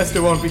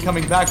 Chester won't be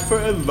coming back for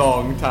a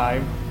long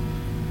time.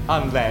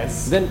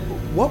 Unless... Then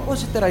what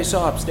was it that I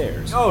saw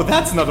upstairs? Oh,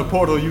 that's not a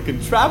portal you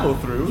can travel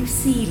through. You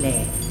see,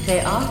 Lane,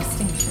 there are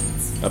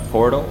distinctions. A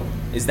portal?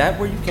 Is that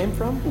where you came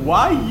from?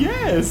 Why,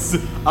 yes.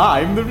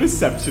 I'm the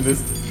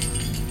receptionist.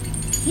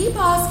 Keep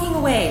asking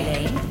away,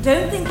 Lane.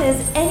 Don't think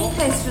there's any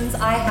questions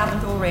I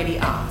haven't already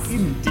asked.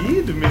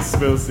 Indeed, Miss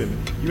Wilson.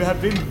 You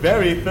have been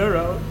very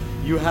thorough.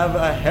 You have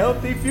a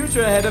healthy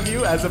future ahead of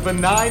you as a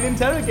benign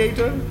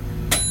interrogator.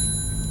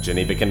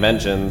 Geneva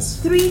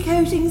Conventions. 3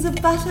 coatings of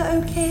butter,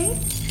 okay?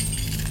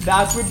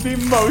 That would be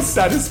most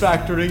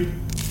satisfactory.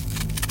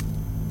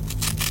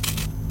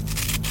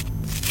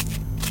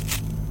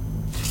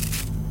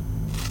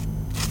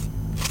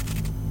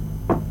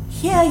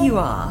 Here you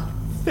are.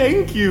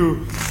 Thank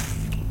you.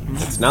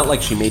 It's not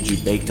like she made you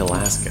baked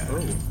Alaska.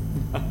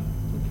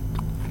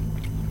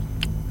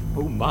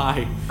 Oh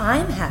my.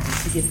 I'm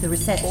happy to give the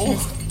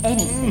receptionist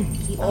anything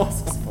he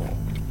asks for.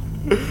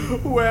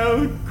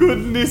 Well,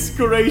 goodness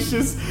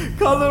gracious.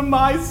 Color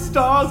my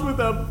stars with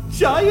a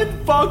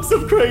giant box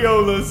of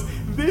Crayolas.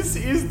 This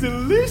is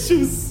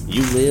delicious.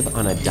 You live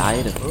on a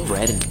diet of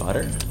bread and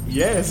butter?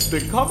 Yes,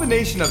 the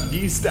combination of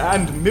yeast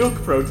and milk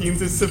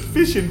proteins is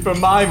sufficient for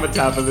my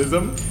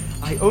metabolism.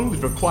 I only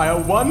require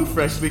 1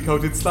 freshly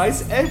coated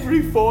slice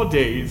every 4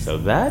 days. So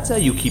that's how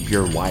you keep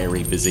your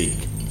wiry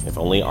physique. If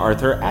only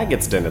Arthur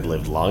Agatston had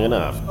lived long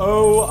enough.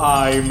 Oh,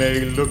 I may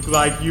look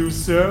like you,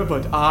 sir,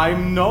 but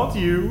I'm not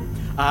you.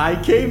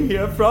 I came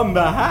here from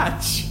the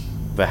Hatch.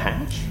 The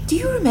Hatch? Do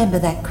you remember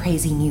that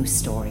crazy news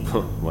story?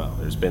 Well,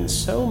 there's been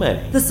so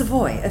many. The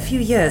Savoy, a few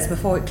years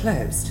before it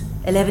closed.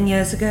 11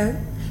 years ago,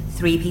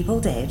 3 people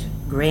dead.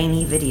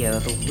 Grainy video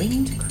of a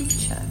winged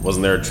creature.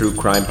 Wasn't there a true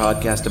crime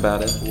podcast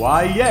about it?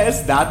 Why,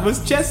 yes, that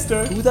was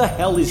Chester. Who the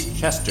hell is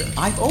Chester?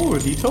 I've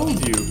already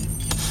told you.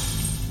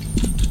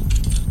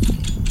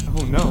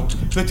 Oh no,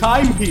 the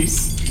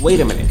timepiece. Wait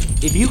a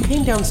minute. If you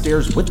came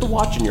downstairs with the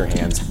watch in your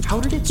hands, how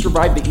did it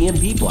survive the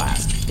EMP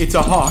blast? It's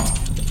a heart,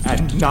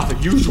 and not a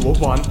usual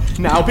one.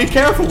 Now be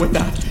careful with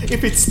that.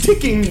 If it's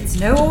ticking... It's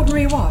no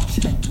ordinary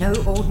watch and no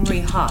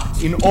ordinary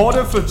heart. In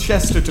order for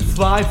Chester to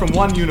fly from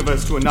one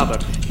universe to another,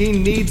 he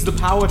needs the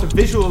power to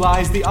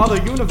visualize the other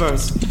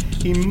universe.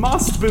 He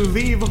must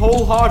believe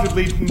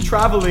wholeheartedly in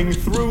traveling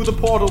through the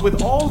portal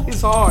with all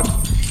his heart.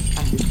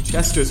 And if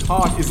Chester's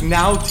heart is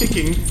now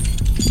ticking...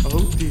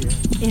 Oh dear.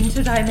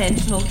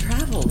 Interdimensional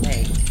travel,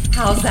 Lane.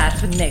 How's that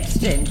for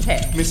next-gen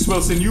tech? Miss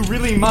Wilson, you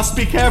really must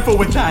be careful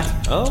with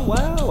that. Oh,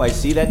 wow, I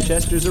see that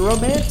Chester's a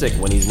romantic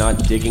when he's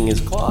not digging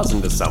his claws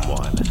into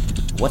someone.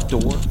 What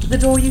door? The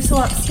door you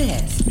saw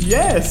upstairs.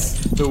 Yes,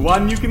 the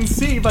one you can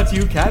see but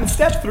you can't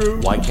step through.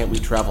 Why can't we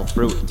travel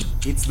through it?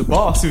 It's the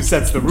boss who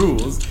sets the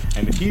rules,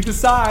 and if he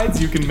decides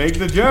you can make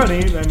the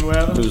journey, then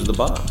well... Who's the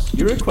boss?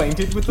 You're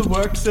acquainted with the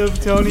works of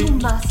Tony... You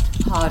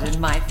must pardon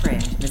my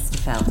friend, Mr.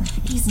 Felt.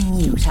 He's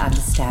new to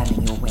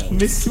understanding your ways.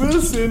 Miss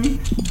Wilson,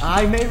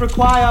 I may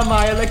require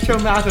my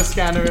electromatter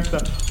scanner if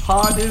the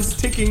heart is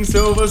ticking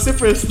so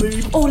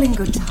vociferously. All in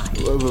good time.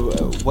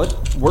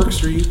 What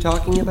works are you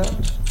talking about?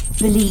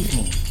 Believe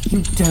me,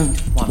 you don't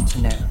want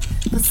to know.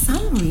 For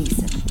some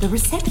reason, the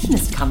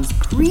receptionist comes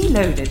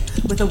preloaded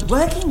with a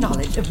working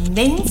knowledge of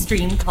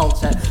mainstream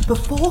culture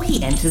before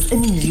he enters a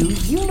new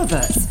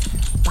universe.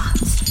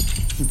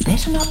 But you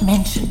better not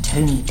mention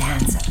Tony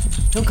Danza.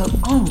 He'll go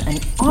on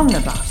and on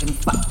about him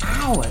for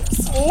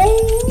hours.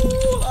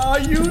 Oh,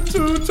 are you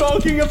two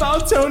talking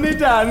about Tony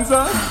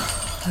Danza?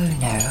 Oh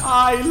no.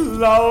 I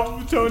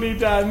love Tony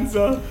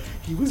Danza.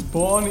 He was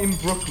born in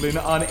Brooklyn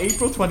on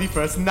April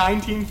 21st,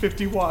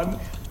 1951.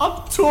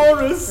 A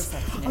Taurus!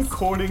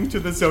 According to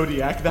the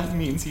Zodiac, that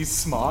means he's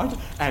smart,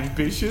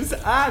 ambitious,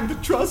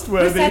 and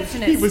trustworthy.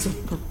 He was a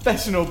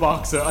professional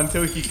boxer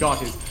until he got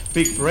his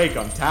big break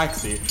on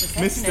Taxi.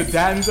 Mr.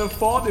 Danza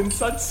fought in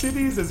such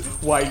cities as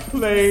White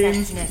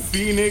Plains,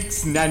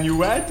 Phoenix,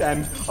 Nanuet,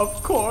 and,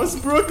 of course,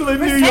 Brooklyn,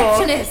 New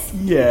York.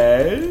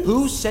 Yes?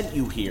 Who sent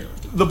you here?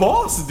 The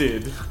boss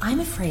did.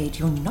 I'm afraid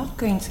you're not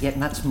going to get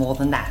much more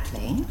than that,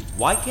 Lane.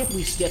 Why can't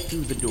we step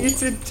through the door?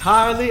 It's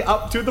entirely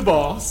up to the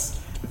boss.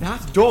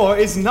 That door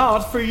is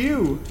not for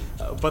you.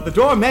 But the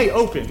door may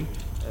open.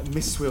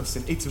 Miss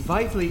Wilson, it's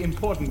vitally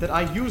important that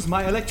I use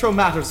my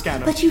electromatter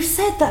scanner. But you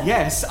said that...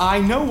 Yes, I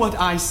know what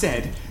I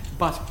said,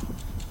 but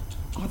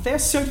are there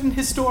certain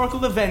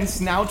historical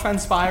events now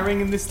transpiring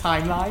in this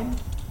timeline?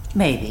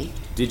 Maybe.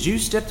 Did you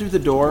step through the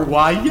door?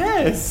 Why,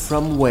 yes.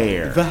 From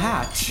where? The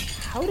Hatch.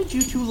 How did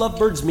you two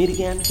lovebirds meet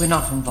again? We're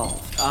not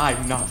involved.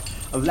 I'm not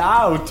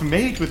allowed to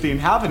mate with the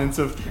inhabitants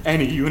of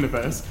any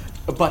universe,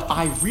 but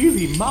I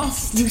really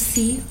must. You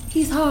see,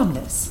 he's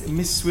harmless.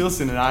 Miss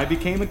Wilson and I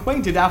became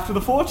acquainted after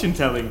the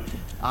fortune-telling.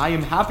 I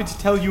am happy to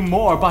tell you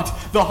more, but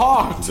the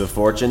heart... The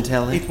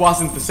fortune-telling? It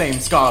wasn't the same,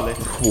 Scarlet.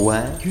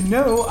 What? You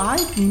know,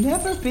 I've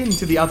never been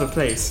to the other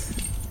place.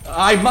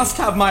 I must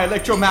have my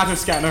electromatter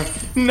scanner.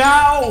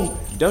 Now!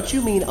 Don't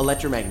you mean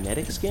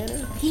electromagnetic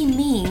scanner? He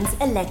means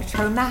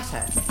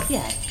electromatter.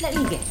 Here, let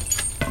me get it.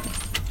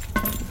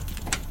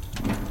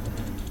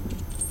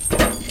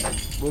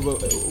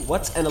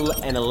 What's an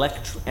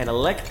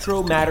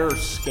electromatter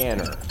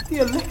scanner? The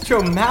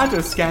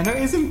electromatter scanner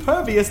is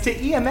impervious to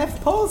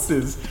EMF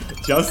pulses,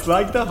 just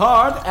like the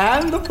heart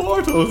and the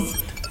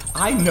portals.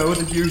 I know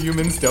that you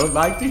humans don't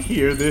like to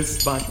hear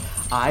this, but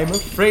I'm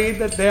afraid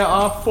that there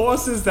are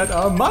forces that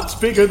are much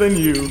bigger than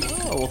you.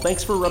 Oh, well,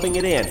 thanks for rubbing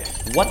it in.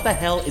 What the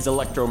hell is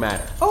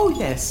electromatter? Oh,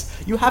 yes.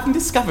 You haven't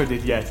discovered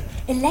it yet.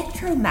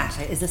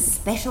 Electromatter is a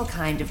special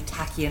kind of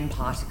tachyon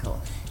particle,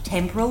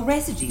 temporal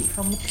residue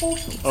from the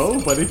portals. Oh,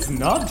 but it's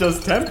not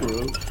just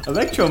temporal.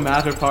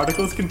 Electromatter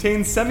particles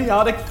contain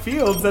semiotic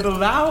fields that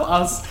allow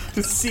us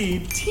to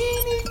see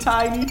teeny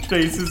tiny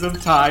traces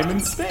of time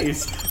and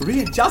space,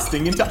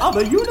 readjusting into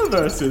other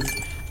universes.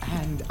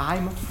 And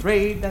I'm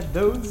afraid that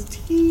those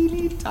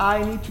teeny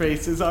tiny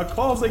traces are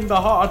causing the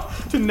heart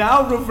to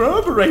now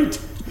reverberate.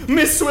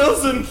 Miss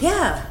Wilson!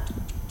 Yeah.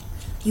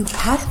 You've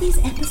had these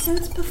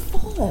episodes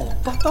before.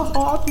 But the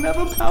heart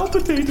never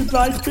palpitated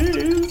like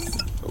this.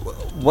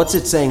 What's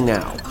it saying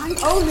now? I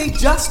only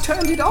just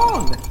turned it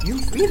on. You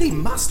really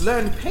must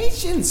learn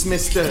patience,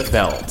 Mr.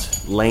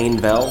 Velt. Lane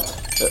Velt?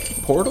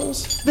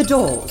 Portals? The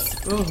doors.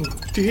 Oh,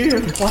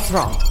 dear. What's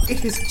wrong?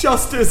 It is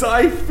just as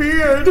I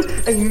feared.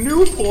 A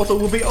new portal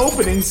will be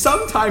opening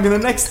sometime in the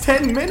next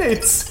 10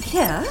 minutes.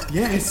 Here?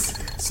 Yes.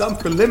 Some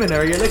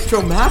preliminary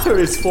electromatter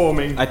is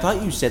forming. I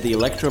thought you said the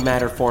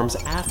electromatter forms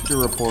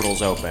after a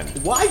portal's open.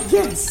 Why,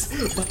 yes.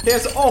 But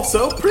there's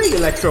also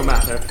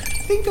pre-electromatter.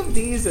 Think of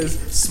these as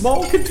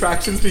small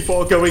contractions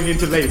before going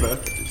into labor.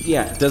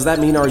 Yeah, does that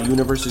mean our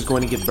universe is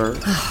going to get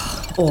burned?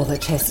 Or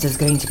that Chester's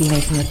going to be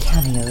making a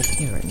cameo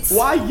appearance.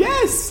 Why,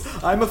 yes!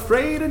 I'm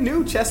afraid a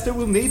new Chester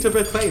will need to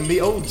reclaim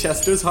the old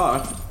Chester's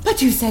heart.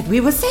 But you said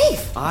we were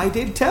safe. I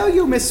did tell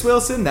you, Miss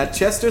Wilson, that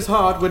Chester's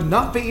heart would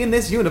not be in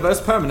this universe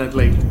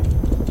permanently.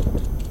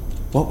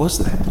 What was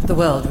that? The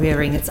world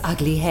rearing its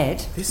ugly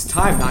head. This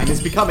timeline is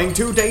becoming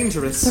too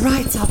dangerous. The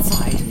right's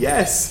outside.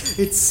 Yes,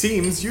 it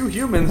seems you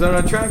humans are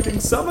attracting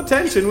some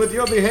attention with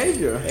your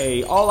behavior.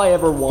 Hey, all I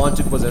ever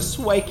wanted was a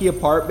swanky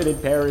apartment in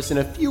Paris and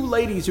a few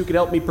ladies who could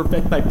help me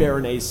perfect my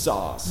Béarnaise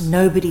sauce.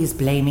 Nobody's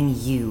blaming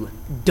you,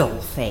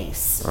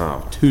 dollface.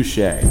 Oh, touche.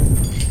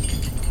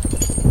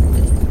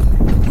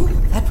 Ooh,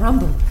 that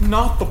rumble.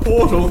 Not the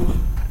portal.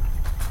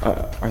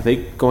 Are they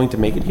going to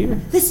make it here?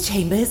 This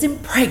chamber is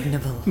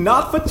impregnable.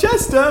 Not for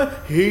Chester.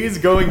 He's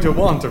going to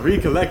want to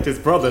recollect his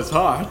brother's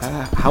heart.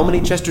 How many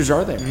Chesters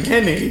are there?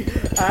 Many.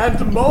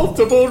 And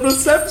multiple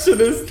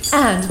receptionists.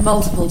 And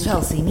multiple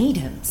Chelsea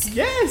Needhams.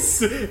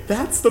 Yes,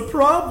 that's the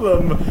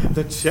problem.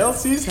 The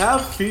Chelseas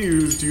have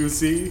fused, you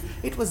see.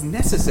 It was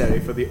necessary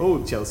for the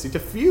old Chelsea to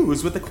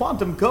fuse with the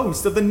quantum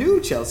ghost of the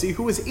new Chelsea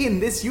who is in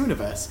this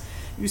universe.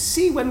 You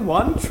see, when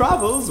one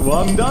travels,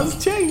 one does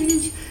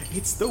change.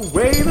 It's the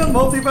way the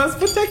multiverse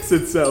protects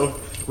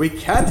itself. We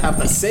can't have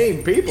the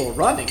same people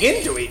running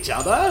into each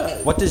other.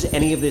 What does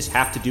any of this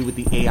have to do with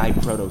the AI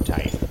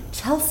prototype?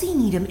 Chelsea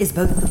Needham is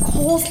both the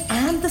cause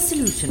and the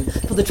solution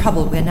for the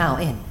trouble we're now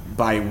in.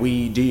 By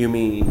we, do you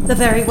mean? The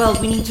very world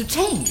we need to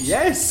change.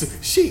 Yes,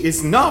 she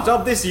is not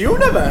of this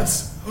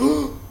universe.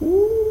 Ooh,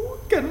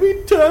 can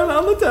we turn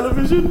on the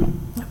television?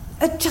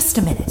 Just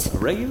a minute. A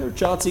regular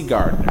Chauncey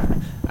Gardner.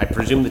 I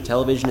presume the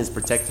television is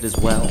protected as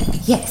well?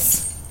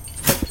 Yes.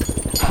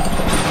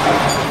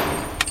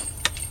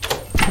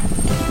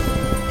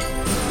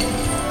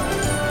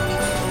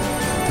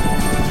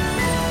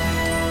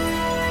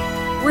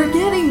 We're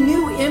getting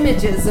new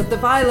images of the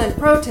violent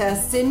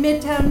protests in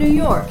Midtown New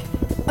York.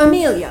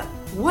 Amelia,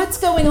 what's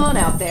going on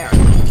out there?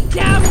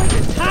 Down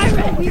with the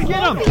tyrant! We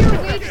won't be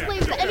your wage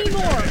slaves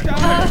anymore!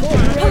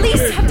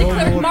 Police have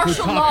declared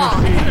martial law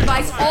and have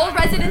advised all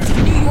residents of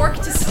New York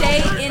to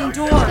stay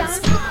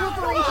indoors.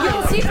 You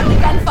can see from the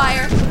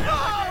gunfire.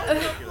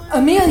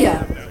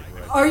 Amelia,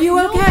 are you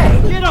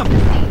okay? Get him!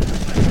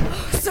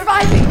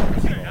 Surviving!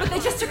 But they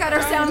just took out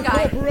our sound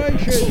guy.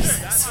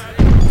 Jesus.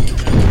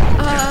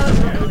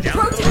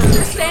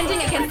 Protesters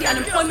standing against the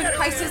unemployment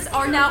crisis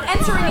are now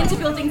entering into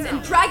buildings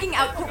and dragging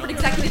out corporate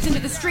executives into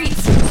the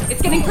streets.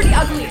 It's getting pretty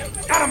ugly.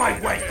 Out of my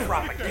way,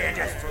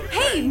 propagandist!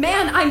 Hey,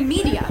 man, I'm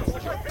media.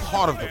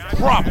 Part of the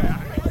problem.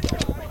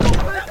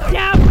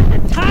 Down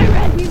with the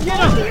tyrant! We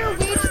won't be your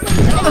wage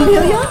slaves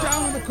Amelia?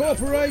 Down with the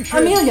corporation!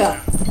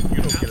 Amelia,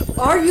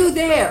 are you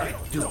there?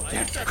 Dude,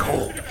 that's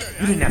cold.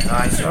 You didn't have to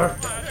eyes her.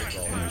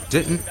 And you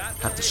didn't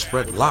have to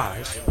spread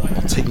lies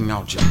while taking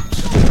our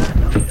jobs.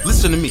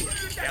 Listen to me,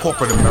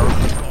 corporate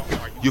America.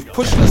 You've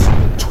pushed us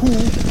too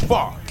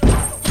far.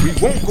 We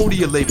won't go to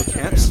your labor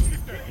camps.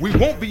 We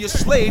won't be your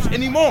slaves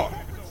anymore.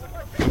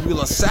 And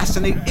we'll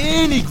assassinate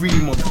any greedy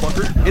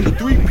motherfucker in the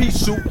three-piece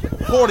suit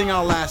hoarding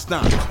our last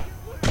dimes.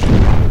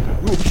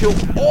 We will kill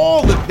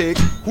all the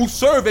pigs who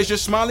serve as your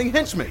smiling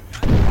henchmen.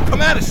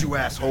 Come at us, you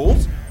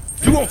assholes.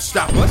 You won't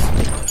stop us.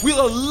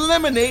 We'll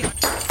eliminate...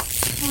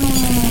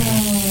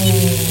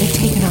 They've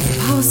taken out the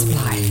power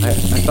supply. I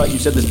thought you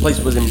said this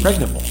place was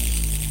impregnable.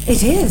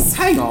 It is.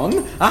 Hang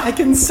on, I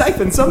can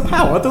siphon some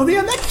power through the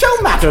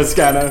electromatter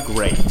scanner.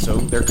 Great, so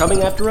they're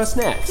coming after us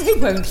next. They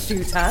won't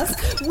shoot us.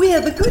 We're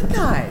the good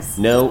guys.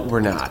 No, we're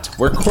not.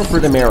 We're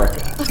corporate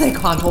America. They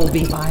can't all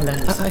be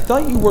violent. I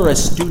thought you were a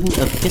student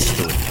of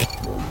history.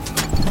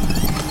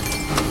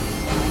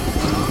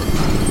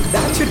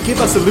 That should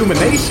give us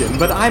illumination,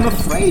 but I'm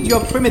afraid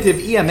your primitive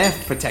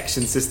EMF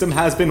protection system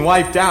has been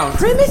wiped out.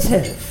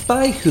 Primitive?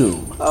 By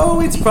whom?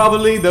 Oh, it's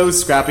probably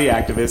those scrappy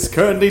activists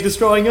currently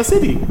destroying your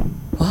city.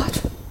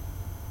 What?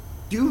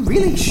 You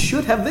really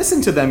should have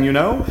listened to them, you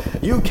know.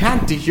 You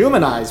can't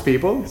dehumanize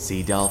people.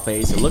 See,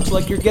 Dollface, it looks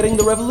like you're getting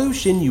the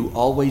revolution you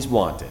always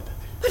wanted.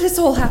 But it's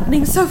all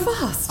happening so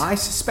fast. I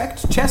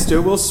suspect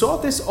Chester will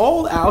sort this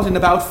all out in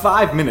about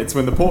 5 minutes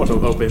when the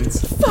portal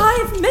opens.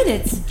 5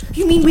 minutes?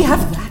 You mean we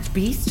have that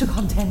beast to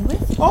contend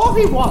with? All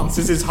he wants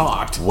is his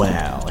heart.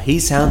 Well, he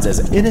sounds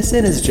as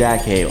innocent as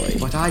Jack Haley.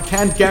 But I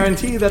can't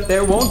guarantee that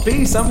there won't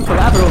be some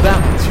collateral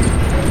damage.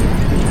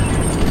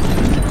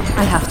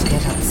 I have to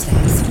get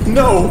upstairs.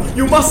 No,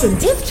 you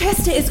mustn't! If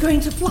Chester is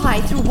going to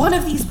fly through one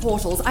of these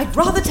portals, I'd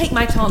rather take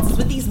my chances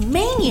with these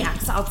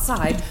maniacs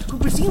outside who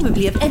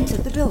presumably have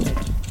entered the building.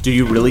 Do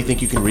you really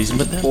think you can reason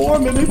with them? 4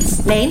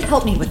 minutes. Lane,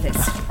 help me with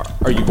this.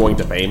 Are you going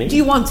to pay me? Do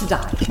you want to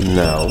die?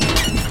 No.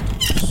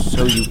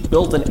 So you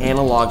built an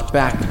analog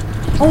back...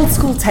 Old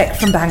school tech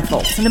from bank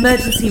vaults, an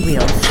emergency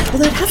wheel,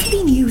 although it hasn't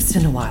been used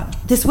in a while.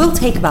 This will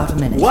take about a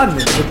minute. 1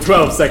 minute and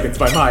 12 seconds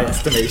by my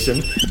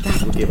estimation.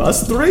 That will give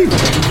us 3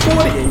 minutes and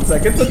 48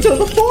 seconds until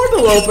the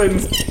portal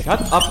opens.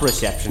 Shut up,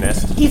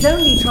 receptionist. He's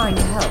only trying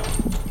to help.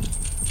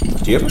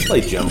 Do you ever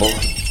play Jumble?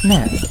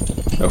 No.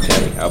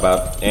 Okay, how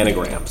about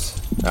anagrams?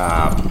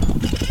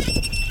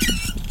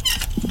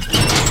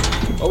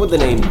 What would the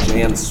name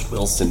Jan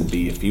Swilson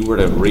be if you were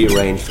to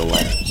rearrange the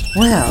letters?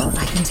 Well,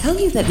 I can tell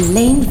you that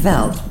Lane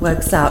Velt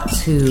works out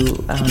to,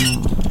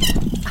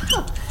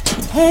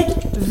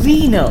 Ted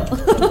Renal.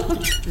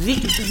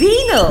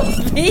 Renal.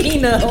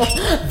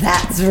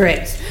 That's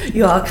rich.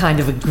 You are kind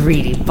of a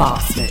greedy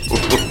bastard.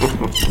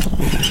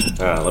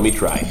 Let me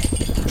try.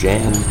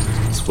 Jan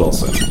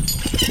Swilson.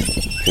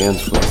 Jan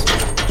Swilson.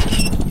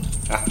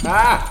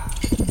 Ha!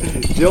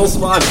 Jill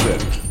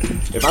Swanson.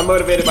 If I'm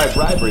motivated by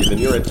bribery, then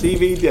you're a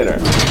TV dinner.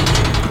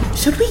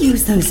 Should we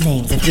use those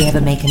names if we ever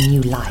make a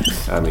new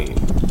life? I mean,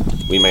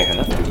 we may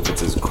have to if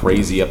it's as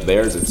crazy up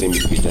there as it seems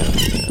to be down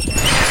here.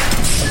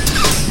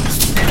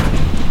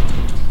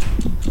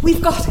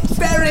 We've got it.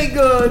 Very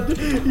good.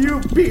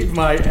 You beat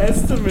my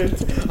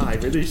estimate. I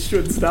really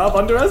should stop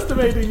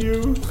underestimating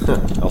you.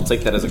 I'll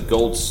take that as a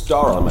gold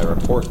star on my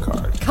report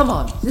card. Come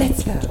on,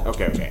 let's go.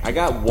 Okay. I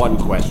got one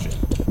question.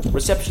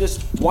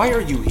 Receptionist, why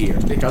are you here?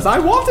 Because I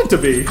wanted to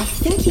be. I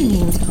think he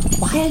means,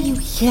 why are you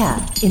here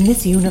in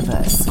this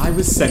universe? I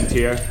was sent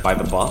here. By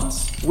the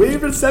boss? We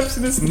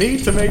receptionists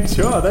need to make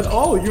sure that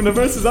all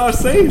universes are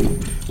safe.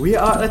 We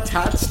are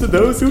attached to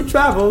those who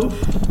travel.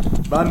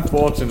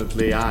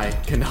 Unfortunately, I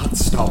cannot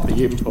stop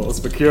the impulse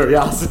for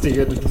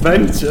curiosity and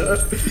adventure.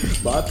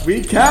 But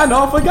we can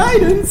offer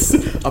guidance.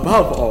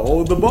 Above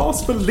all, the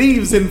boss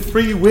believes in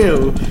free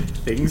will.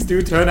 Things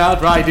do turn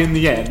out right in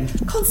the end.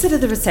 Consider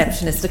the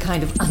receptionist a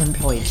kind of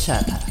unemployed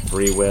Sherpa.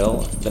 Free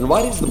will? Then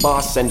why does the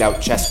boss send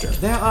out Chester?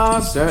 There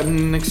are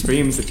certain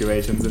extreme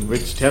situations in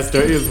which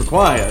Chester is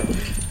required.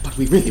 But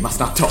we really must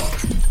not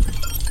talk.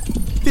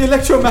 The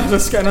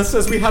electromatter scanner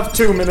says we have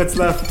 2 minutes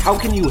left. How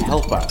can you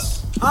help us?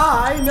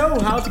 I know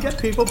how to get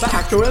people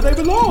back to where they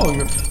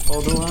belong,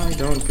 although I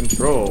don't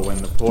control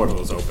when the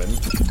portals open.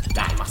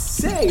 I must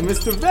say,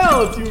 Mr.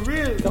 Velt, you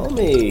really... Call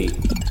me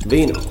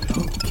Vino.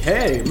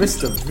 Okay,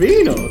 Mr.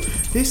 Vino.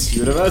 This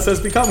universe has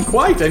become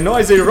quite a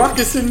noisy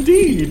ruckus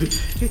indeed.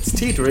 It's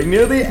teetering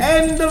near the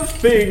end of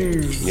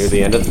things. Near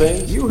the end of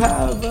things? You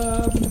have,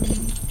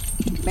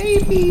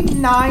 maybe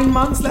 9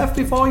 months left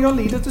before your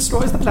leader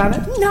destroys the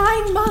planet.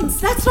 9 months?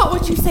 That's not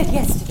what you said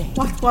yesterday.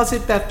 What was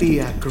it that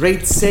the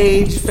great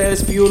sage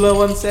Ferris Bueller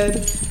once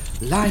said?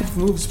 Life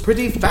moves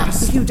pretty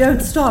fast. If you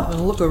don't stop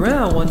and look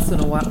around once in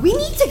a while. We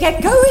need to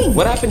get going.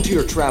 What happened to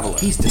your traveler?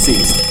 He's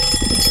deceased.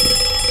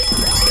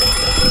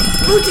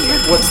 Oh dear.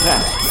 What's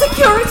that?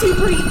 Security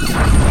breach.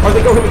 Are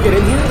they going to get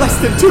in here? Less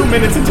than 2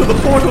 minutes until the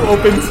portal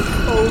opens.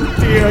 Oh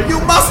dear, you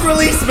must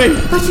release me!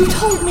 But you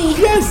told me...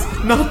 Yes,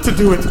 not to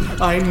do it.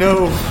 I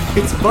know.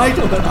 It's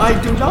vital that I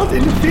do not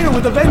interfere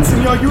with events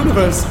in your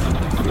universe.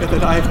 I fear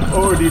that I've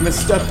already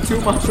misstepped too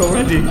much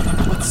already.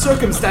 But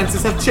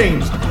circumstances have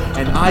changed,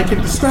 and I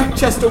can distract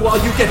Chester while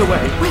you get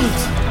away. Wait,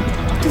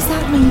 does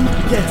that mean...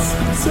 Yes,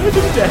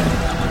 certain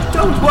death.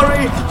 Don't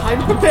worry,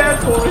 I'm prepared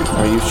for it.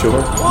 Are you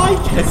sure? Why,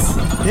 yes.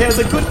 There's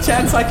a good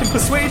chance I can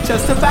persuade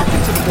Chester back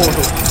into the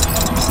portal.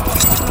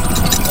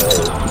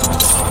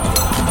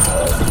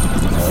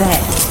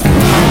 There.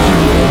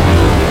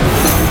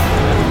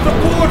 The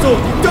portal!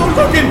 Don't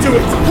look into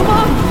it! Come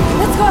on,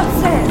 let's go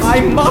upstairs.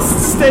 I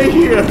must stay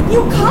here.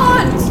 You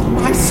can't!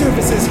 My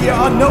services here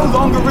are no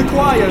longer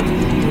required.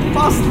 You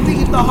must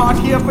leave the heart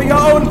here for your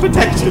own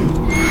protection.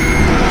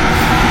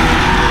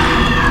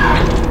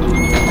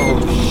 Oh,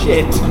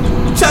 shit.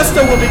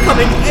 Chester will be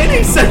coming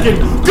any second!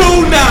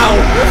 Go now!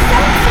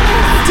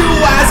 Do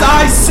as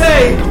I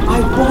say! I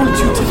want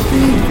you to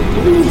leave.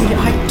 Really,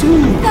 I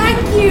do.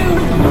 Thank you!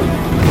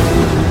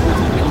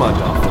 Come on,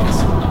 Dollface.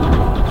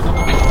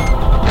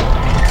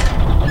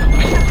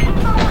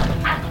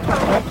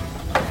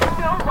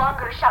 No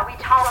longer shall we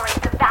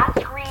tolerate the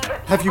vast greed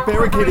of Have you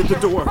barricaded the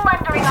door?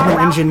 I'm an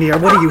engineer.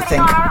 What do you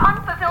think?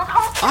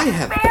 I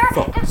have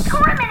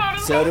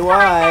thoughts. So do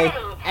I.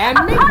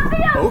 And me.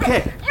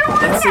 Okay,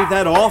 let's save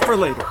that all for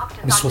later.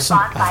 Miss Wilson.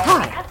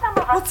 Hi.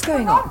 What's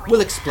going on?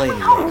 We'll explain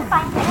later.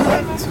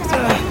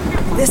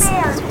 This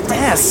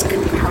desk.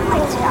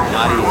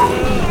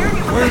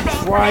 We're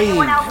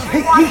trying.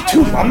 Hey, you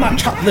too. I'm not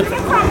chopped liver.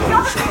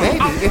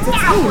 Baby, it's a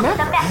team.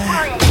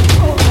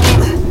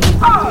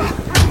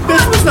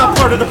 This was not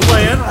part of the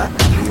plan.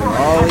 You're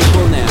all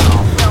equal now.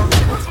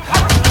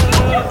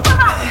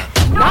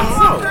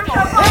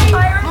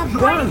 I'm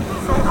done.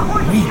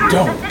 We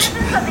don't.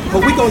 Are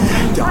we going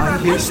to die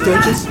here,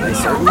 Sturgis? I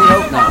certainly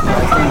hope not,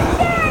 Preston.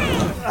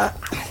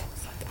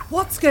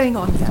 What's going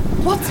on here?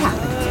 What's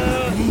happened?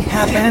 What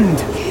happened?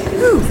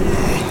 Who?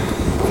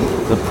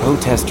 The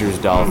protesters,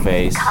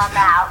 Dollface. Come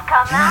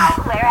out,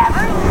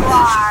 wherever you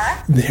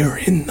are. They're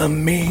in the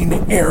main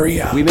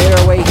area. We made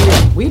our way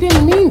here. We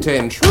didn't mean to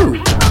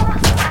intrude.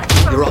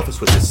 Your office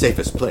was the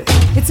safest place.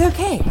 It's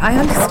okay. I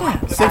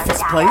understand.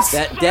 Safest place?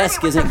 That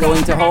desk isn't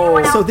going to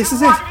hold. So this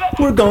is it.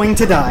 We're going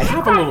to die.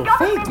 Have a little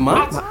faith,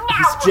 Mutt.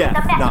 He's Jeff,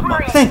 not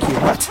Mutt. Thank you,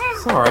 Mutt.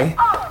 Sorry,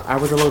 I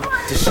was a little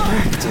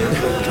distracted.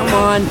 Come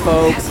on,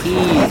 folks.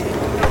 Heed.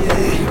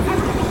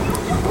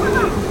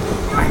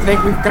 I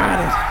think we've got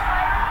it.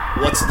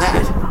 What's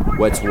that?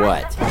 What's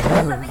what?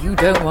 Oh, you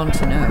don't want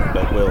to know.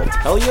 But we'll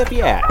tell you if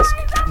you ask.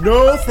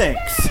 No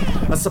thanks.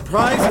 A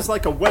surprise is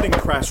like a wedding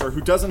crasher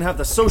who doesn't have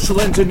the social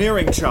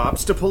engineering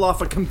chops to pull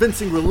off a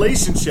convincing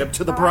relationship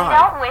to the I bride.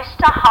 don't wish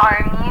to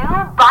harm you,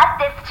 but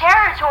this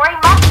territory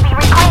must be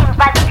reclaimed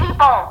by the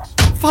people.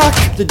 Fuck!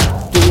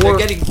 They're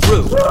getting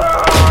through. What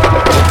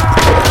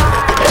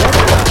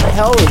the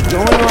hell is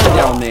going on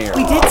down there?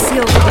 We did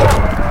seal the door.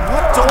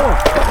 What door?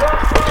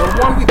 The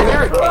one we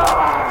barricaded.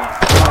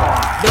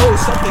 No,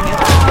 something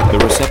else. The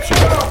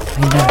receptionist.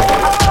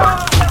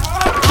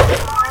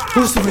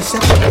 Who's the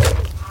receptionist?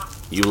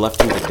 You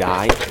left him to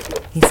die?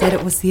 He said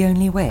it was the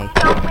only way.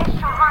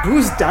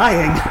 Who's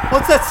dying?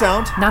 What's that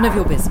sound? None of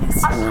your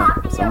business.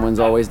 Someone's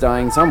always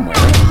dying somewhere.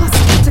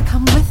 Ask him to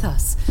come with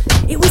us.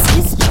 It was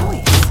his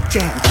choice.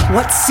 Jan,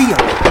 what's seal?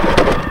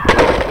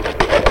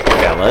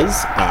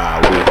 Fellas,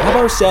 we have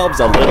ourselves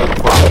a little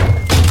problem.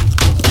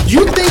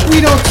 You think we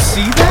don't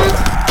see that?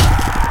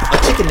 A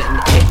chicken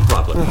and egg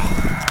problem.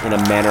 In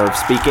a manner of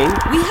speaking.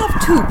 We have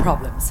two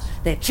problems.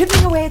 They're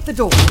chipping away at the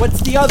door.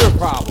 What's the other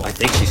problem? I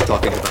think she's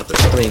talking about the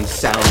strange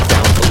sound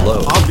down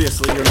below.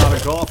 Obviously, you're not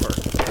a golfer.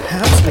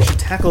 Perhaps we should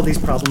tackle these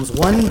problems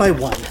one by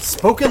one.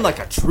 Spoken like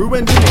a true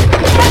engineer.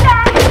 Don't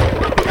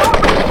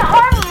wish to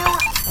harm you.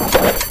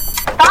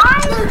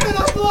 5, They're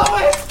gonna blow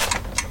it!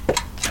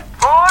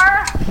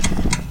 4,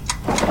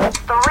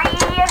 3,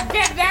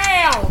 Get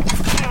down!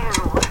 2,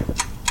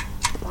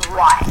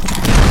 1.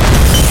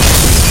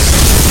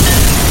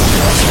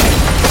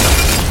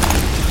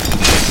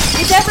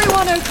 Is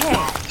everyone okay?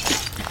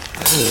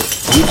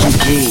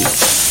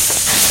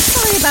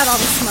 Sorry about all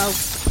the smoke,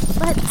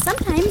 but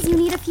sometimes you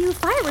need a few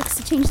fireworks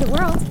to change the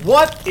world.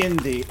 What in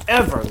the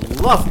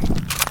ever-loving?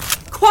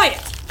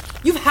 Quiet!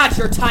 You've had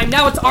your time,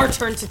 now it's our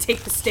turn to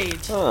take the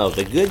stage. Oh,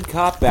 the good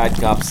cop, bad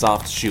cop,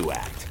 soft shoe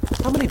act.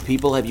 How many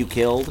people have you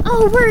killed?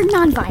 Oh, we're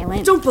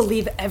nonviolent. Don't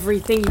believe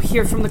everything you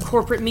hear from the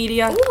corporate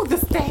media. Oh, the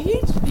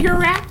stage?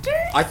 You're actor?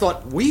 I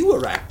thought we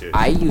were actors.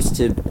 I used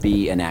to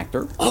be an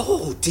actor.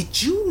 Oh,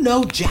 did you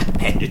know Jack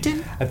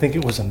Penderton? I think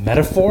it was a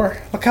metaphor,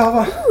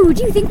 Macava. Ooh,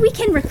 do you think we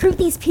can recruit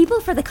these people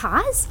for the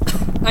cause?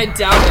 I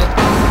doubt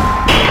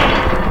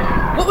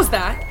it. What was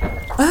that?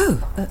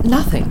 Oh,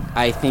 nothing.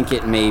 I think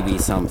it may be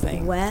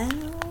something. Well.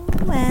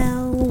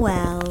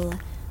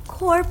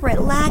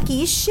 Corporate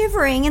lackeys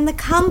shivering in the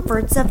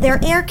comforts of their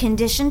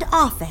air-conditioned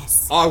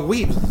office. Are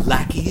we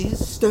lackeys,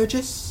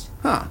 Sturgis?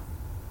 Huh.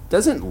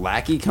 Doesn't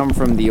lackey come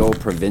from the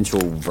old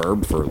provincial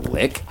verb for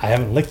lick? I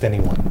haven't licked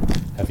anyone.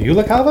 Have you,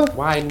 Lacava?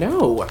 Why,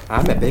 no.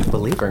 I'm a big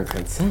believer in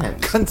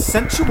consent.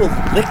 Consensual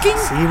licking?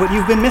 See what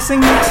you've been missing,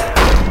 Matt?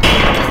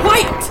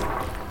 Quiet!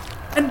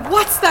 And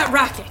what's that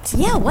racket?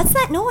 Yeah, what's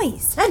that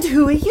noise? And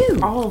who are you?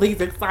 All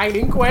these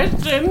exciting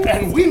questions.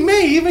 And we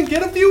may even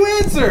get a few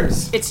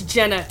answers. It's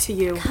Jenna to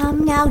you.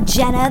 Come now,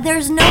 Jenna,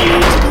 there's no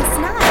need to be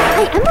snide.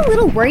 I am a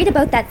little worried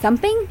about that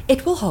thumping.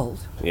 It will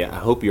hold. Yeah, I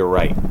hope you're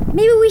right.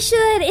 Maybe we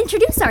should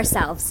introduce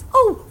ourselves.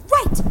 Oh,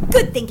 right.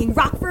 Good thinking,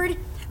 Rockford.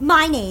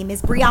 My name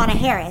is Brianna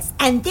Harris,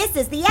 and this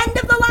is the end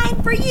of the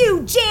line for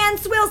you, Jan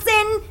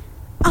Swilson.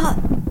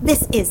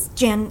 This is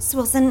Jan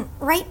Swilson,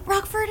 right,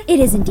 Rockford? It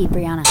is indeed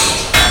Brianna.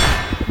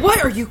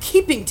 What are you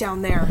keeping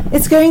down there?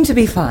 It's going to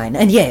be fine.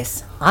 And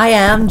yes, I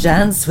am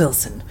Jan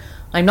Swilson.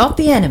 I'm not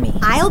the enemy.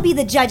 I'll be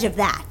the judge of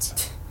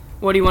that.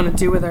 What do you want to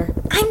do with her?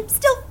 I'm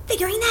still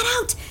figuring that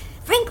out.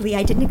 Frankly,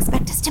 I didn't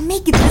expect us to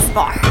make it this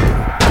far.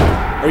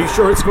 Are you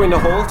sure it's going to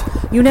hold?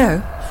 You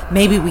know,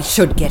 maybe we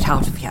should get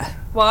out of here.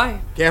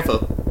 Why?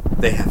 Careful.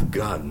 They have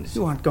guns.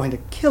 You aren't going to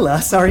kill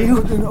us, are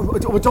you? No,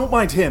 don't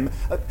mind him.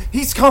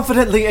 He's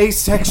confidently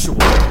asexual.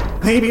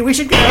 Maybe we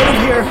should get out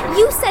of here.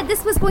 You said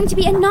this was going to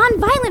be a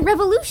non-violent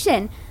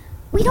revolution.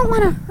 We don't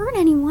want to hurt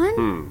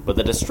anyone. But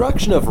the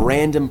destruction of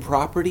random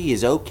property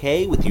is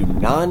okay with you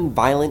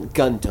non-violent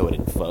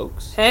gun-toting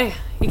folks. Hey,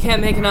 you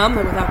can't make an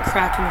omelet without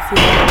cracking a few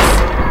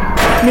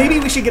eggs. Maybe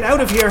we should get out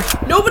of here.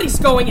 Nobody's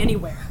going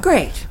anywhere.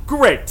 Great.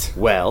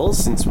 Well,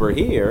 since we're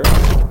here...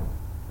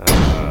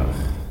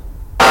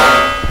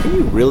 can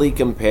you really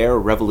compare a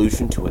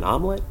revolution to an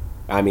omelet?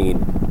 I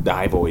mean,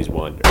 I've always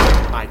wondered.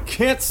 I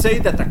can't say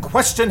that the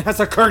question has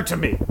occurred to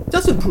me.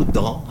 Doesn't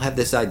Proudhon have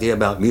this idea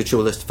about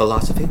mutualist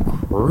philosophy?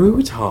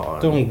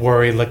 Proudhon? Don't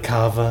worry, La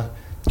Cava.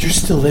 You're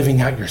still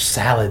living out your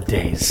salad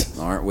days.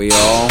 Aren't we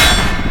all?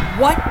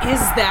 What is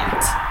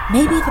that?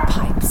 Maybe the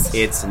pipes.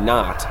 It's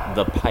not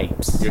the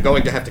pipes. You're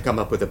going to have to come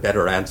up with a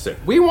better answer.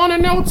 We want to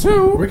know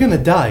too. We're gonna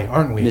die,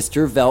 aren't we?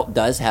 Mr. Velt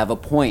does have a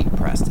point,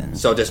 Preston.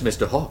 So does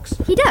Mr. Hawks.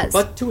 He does.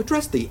 But to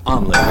address the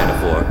omelet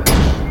metaphor...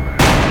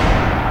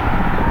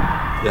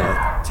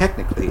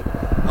 technically,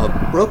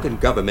 a broken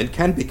government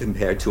can be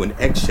compared to an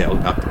eggshell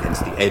knocked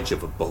against the edge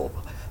of a bowl.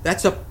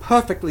 That's a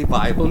perfectly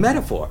viable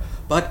metaphor.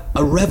 But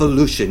a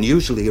revolution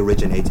usually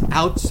originates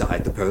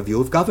outside the purview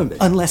of government.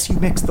 Unless you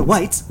mix the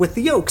whites with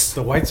the yolks.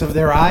 The whites of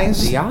their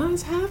eyes? The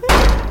eyes have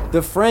it?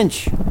 The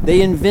French,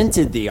 they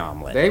invented the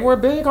omelet. They were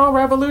big on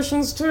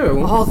revolutions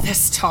too. All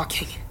this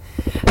talking.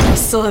 I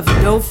still have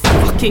no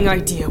fucking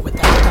idea what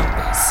that dump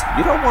is.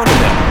 You don't want to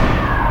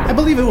know. I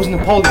believe it was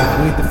Napoleon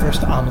who made the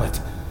first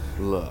omelet.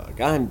 Look,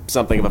 I'm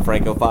something of a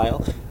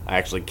Francophile. I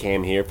actually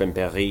came here from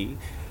Paris.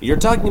 You're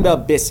talking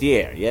about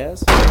Bessières,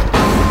 yes?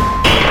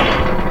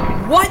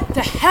 What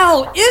the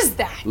hell is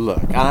that?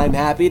 Look, I'm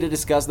happy to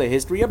discuss the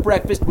history of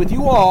breakfast with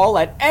you all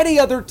at any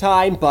other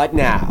time but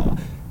now.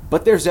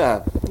 But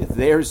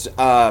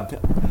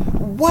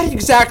what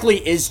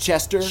exactly is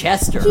Chester?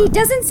 Chester? He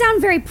doesn't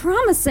sound very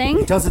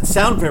promising. Doesn't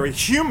sound very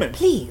human.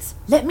 Please,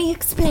 let me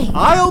explain.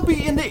 I'll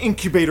be in the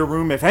incubator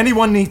room if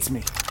anyone needs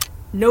me.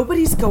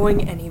 Nobody's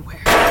going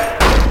anywhere.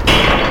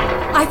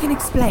 I can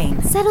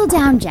explain. Settle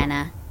down,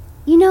 Jenna.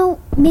 You know,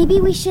 maybe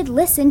we should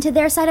listen to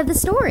their side of the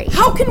story.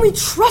 How can we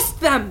trust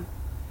them?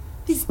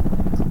 These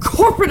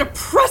corporate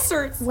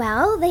oppressors!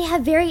 Well, they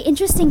have very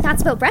interesting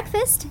thoughts about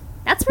breakfast.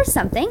 That's worth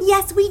something.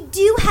 Yes, we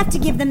do have to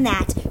give them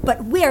that,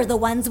 but we're the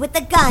ones with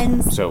the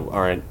guns. So,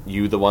 aren't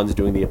you the ones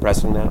doing the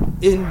oppressing now?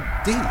 Indeed.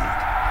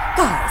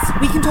 Guys,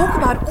 we can talk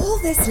about all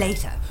this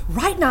later.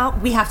 Right now,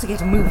 we have to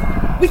get a move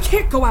on. We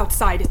can't go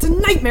outside. It's a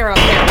nightmare out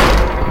there.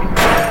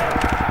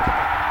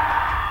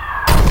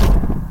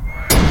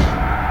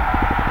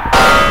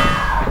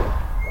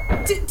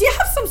 Do you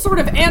have some sort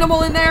of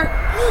animal in there?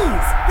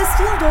 Please, the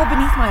steel door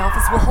beneath my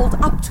office will hold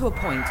up to a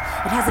point.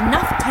 It has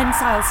enough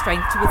tensile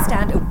strength to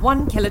withstand a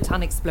 1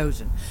 kiloton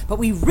explosion. But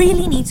we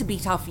really need to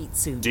beat our feet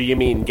soon. Do you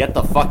mean get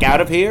the fuck out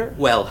of here?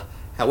 Well,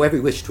 however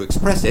you wish to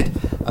express it,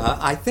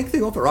 I think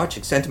the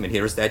overarching sentiment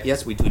here is that,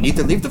 yes, we do need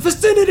to leave the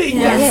vicinity.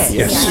 Yes.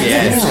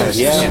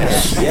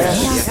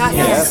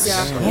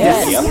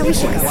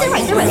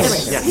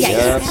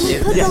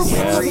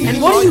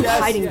 And what are you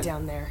hiding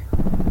down there?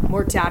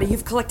 More data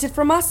you've collected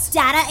from us?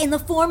 Data in the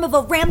form of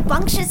a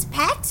rambunctious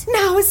pet?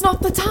 Now is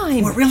not the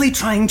time. We're really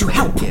trying to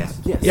help.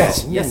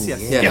 Yes.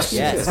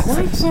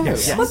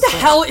 What the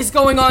hell is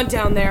going on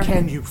down there?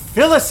 Can you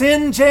fill us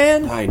in,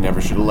 Jan? I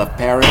never should have left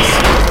Paris.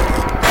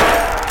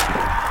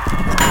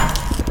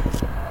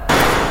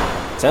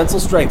 Tensile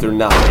strength or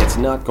not, it's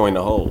not going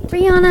to hold.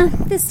 Brianna,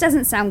 this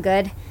doesn't sound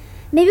good.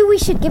 Maybe we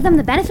should give them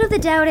the benefit of the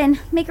doubt and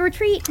make a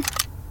retreat.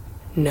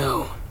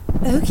 No.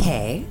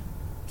 Okay.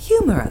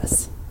 Humor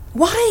us.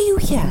 Why are you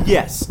here?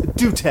 Yes,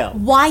 do tell.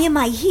 Why am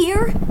I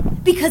here?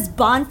 Because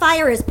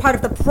Bonfire is part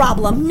of the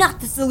problem, not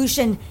the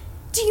solution.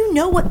 Do you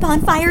know what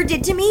Bonfire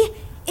did to me?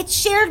 It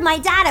shared my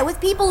data with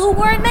people who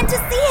weren't meant to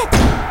see it.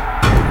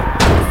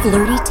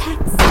 Flirty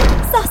texts,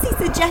 saucy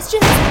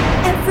suggestions,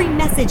 every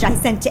message I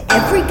sent to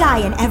every guy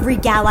and every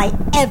gal I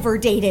ever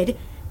dated.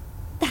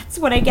 That's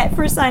what I get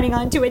for signing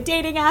on to a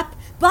dating app.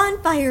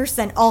 Bonfire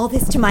sent all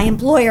this to my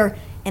employer,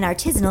 an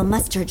artisanal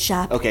mustard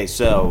shop. Okay,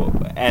 so,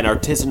 an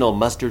artisanal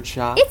mustard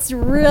shop? It's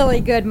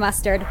really good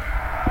mustard.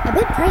 A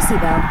bit pricey,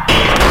 though.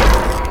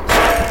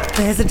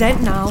 There's a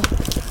dent now.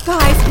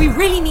 Guys, we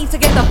really need to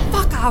get the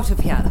fuck out of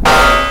here.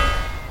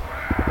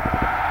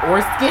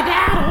 Or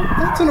skedaddle.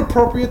 That's an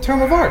appropriate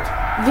term of art.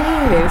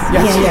 Yes.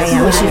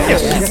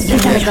 We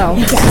gotta go.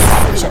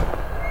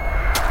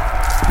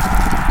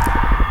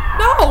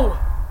 No!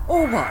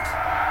 Or what?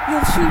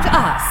 You'll shoot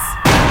us?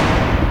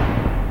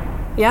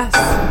 Yes.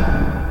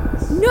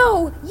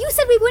 No, you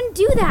said we wouldn't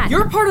do that.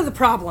 You're part of the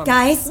problem.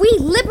 Guys. We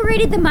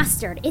liberated the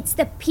mustard. It's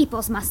the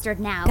people's mustard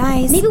now.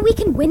 Guys. Maybe we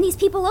can win these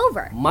people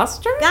over.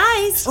 Mustard?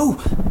 Guys. Oh,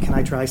 can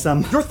I try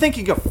some? You're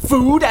thinking of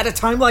food at a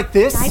time like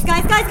this? Guys.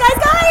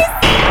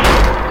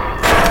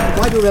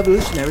 Why do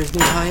revolutionaries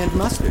need high-end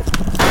mustard?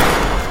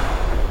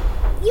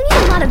 you need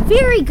a lot of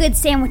very good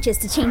sandwiches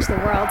to change the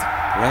world.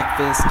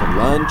 Breakfast,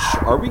 lunch.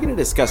 Are we going to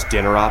discuss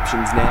dinner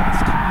options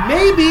next?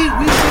 Maybe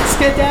we should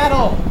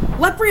skedaddle.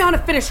 Let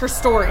Brianna finish her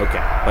story.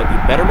 Okay, but you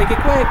better make it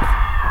quick.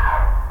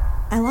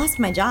 I lost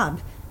my job.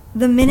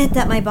 The minute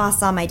that my boss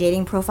saw my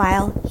dating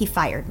profile, he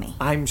fired me.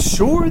 I'm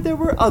sure there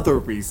were other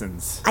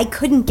reasons. I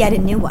couldn't get a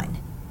new one.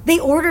 They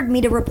ordered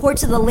me to report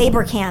to the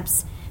labor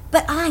camps,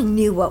 but I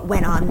knew what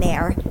went on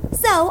there.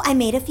 So I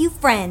made a few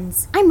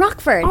friends. I'm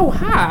Rockford. Oh,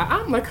 hi,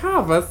 I'm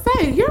LaCava.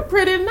 Say, you're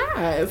pretty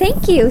nice.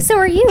 Thank you, so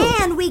are you.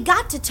 And we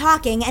got to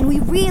talking, and we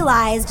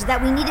realized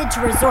that we needed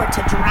to resort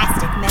to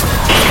drastic measures.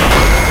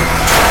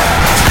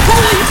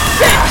 Holy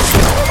shit!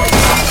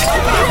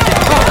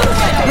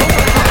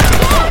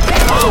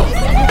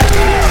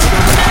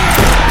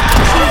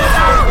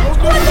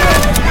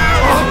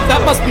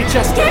 That must be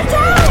Chester. Get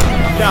down!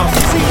 Now,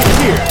 see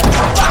here.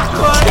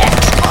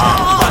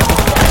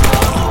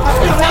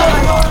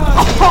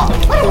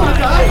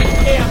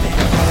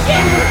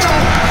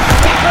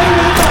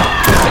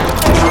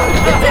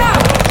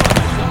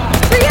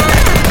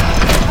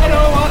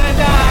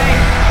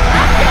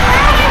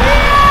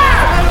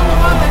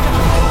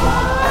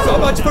 So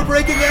much for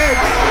breaking eggs!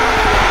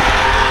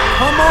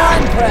 Come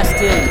on,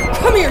 Preston!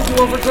 Come here, you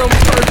overgrown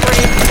bird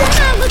brain!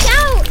 Jenna, look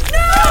out!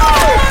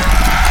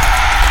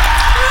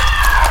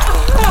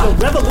 The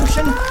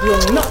revolution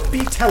will not be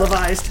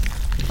televised.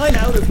 I'm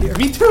out of here.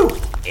 Me too.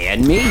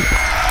 And me.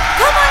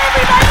 Come on,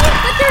 everybody!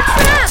 But they're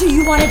trapped! Do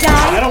you want to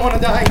die? I don't want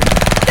to die.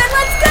 Then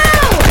let's go!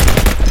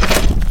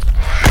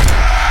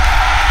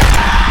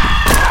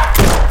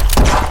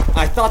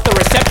 I thought the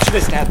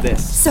receptionist had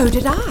this. So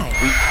did I.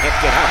 We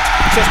can't get out.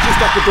 Chester's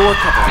got the door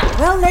covered.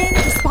 Well, Lane,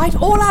 despite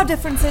all our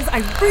differences,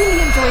 I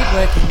really enjoyed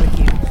working with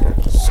you.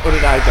 So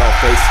did I,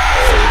 Dollface.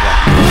 So did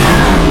I.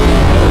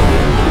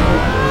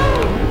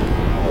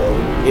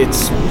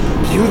 It's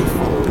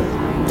beautiful.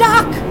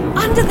 Duck!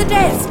 Under the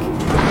desk!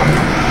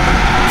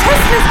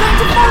 Tesla's going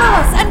to follow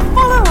us and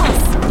follow us!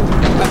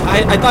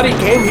 I thought he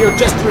came here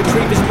just to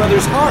retrieve his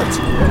brother's heart.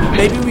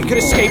 Maybe we could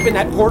escape in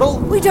that portal?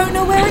 We don't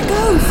know where it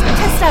goes.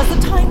 Testa has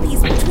the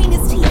timepiece between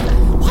his teeth.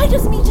 Why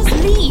doesn't he just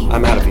leave?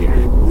 I'm out of here.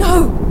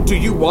 No! Do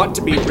you want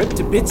to be ripped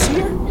to bits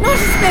here? Not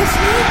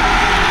especially!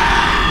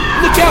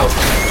 Look out!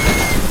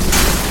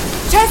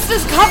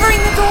 Tesla's covering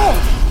the door!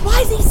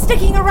 Why is he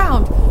sticking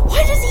around?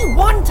 Why does he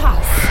want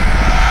us?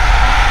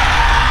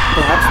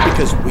 Perhaps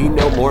because we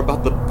know more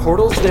about the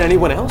portals than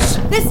anyone else?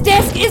 This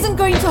desk isn't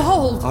going to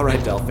hold! All right,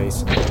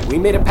 Dollface. We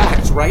made a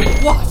pact, right?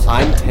 What?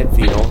 I'm Ted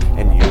Fino,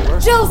 and you're...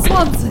 Jill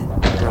Swanson!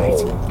 Right.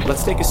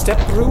 Let's take a step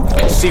through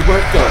and see where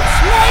it goes.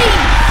 Lane!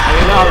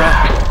 Sayonara.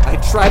 I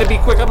try to be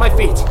quick on my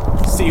feet.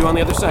 See you on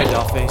the other side,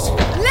 Dollface.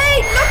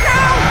 Lane, look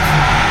out!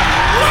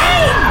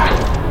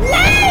 Lane!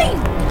 Lane!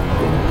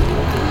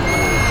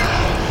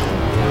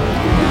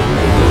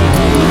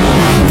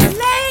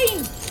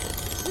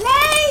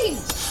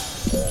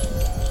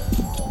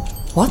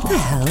 What the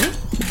hell?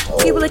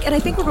 Kubelik, and I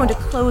think we're going to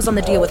close on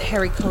the deal with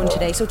Harry Cohn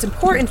today, so it's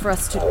important for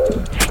us to...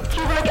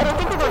 Kubelik, and I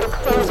think we're going to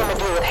close on the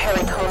deal with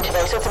Harry Cohn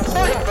today, so it's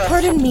important for us...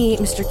 Pardon me,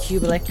 Mr.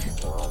 Kubelik.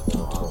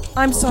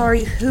 I'm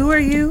sorry, who are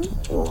you?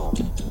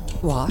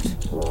 What?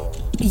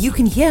 You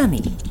can hear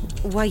me?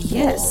 Why,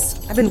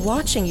 yes. I've been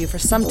watching you for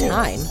some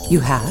time.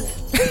 You have?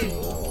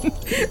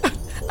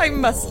 I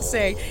must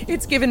say,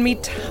 it's given me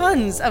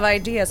tons of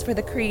ideas for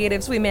the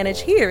creatives we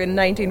manage here in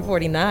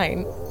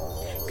 1949.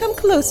 Come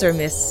closer,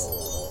 Miss...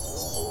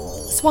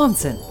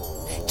 Swanson.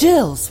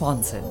 Jill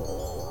Swanson.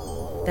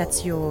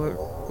 That's your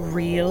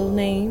real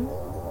name?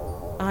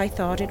 I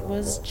thought it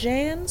was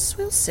Jan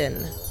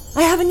Swilson.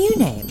 I have a new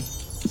name.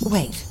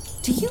 Wait,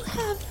 do you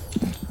have...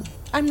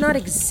 I'm not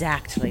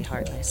exactly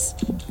heartless.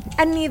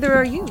 And neither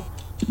are you.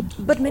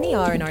 But many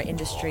are in our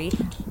industry.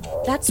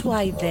 That's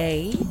why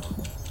they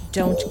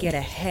don't get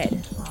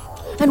ahead.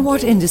 And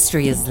what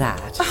industry is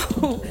that?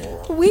 Oh,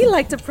 we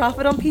like to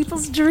profit on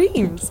people's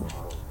dreams.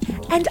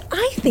 And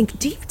I think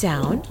deep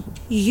down,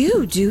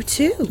 you do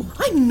too.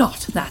 I'm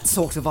not that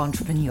sort of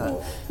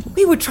entrepreneur.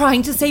 We were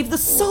trying to save the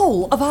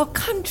soul of our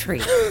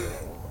country.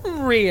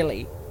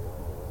 Really?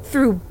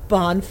 Through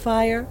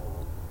Bonfire?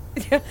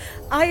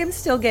 I am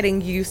still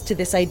getting used to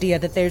this idea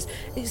that there's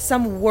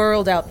some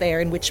world out there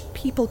in which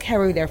people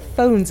carry their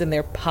phones in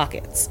their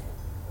pockets.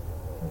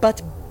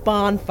 But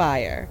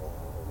Bonfire?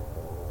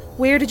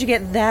 Where did you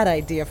get that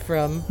idea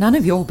from? None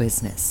of your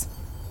business.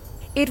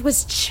 It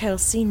was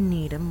Chelsea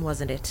Needham,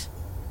 wasn't it?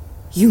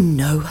 You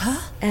know her?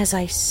 As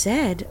I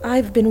said,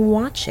 I've been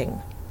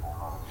watching.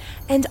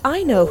 And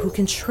I know who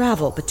can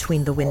travel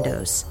between the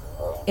windows.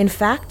 In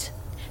fact,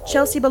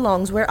 Chelsea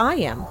belongs where I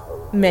am,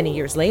 many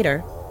years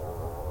later.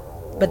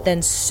 But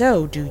then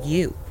so do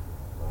you.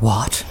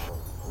 What?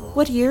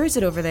 What year is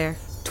it over there?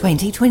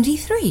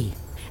 2023.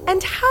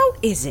 And how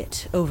is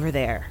it over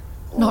there?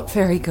 Not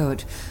very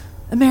good.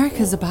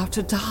 America's about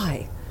to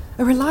die.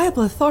 A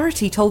reliable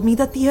authority told me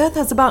that the Earth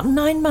has about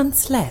 9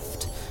 months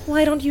left.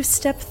 Why don't you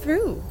step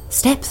through?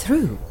 Step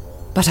through?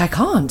 But I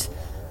can't.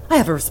 I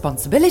have a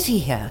responsibility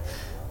here.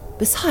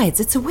 Besides,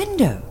 it's a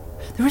window.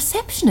 The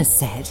receptionist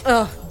said...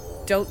 Oh,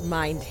 don't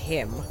mind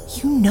him.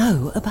 You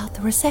know about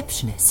the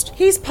receptionist.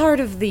 He's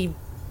part of the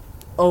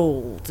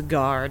old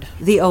guard.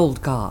 The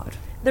old guard.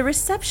 The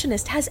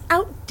receptionist has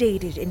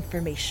outdated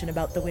information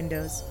about the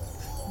windows.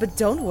 But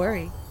don't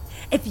worry.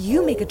 If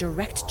you make a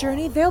direct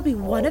journey, there'll be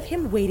one of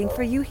him waiting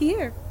for you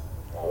here.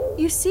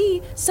 You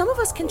see, some of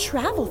us can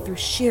travel through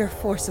sheer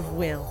force of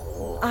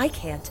will. I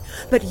can't,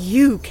 but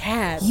you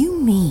can. You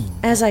mean?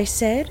 As I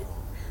said,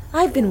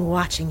 I've been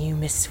watching you,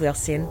 Miss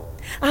Wilson.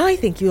 I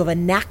think you have a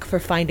knack for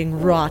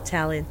finding raw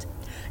talent.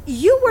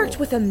 You worked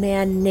with a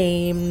man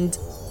named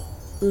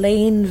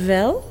Lane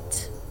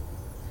Velt?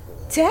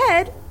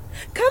 Ted,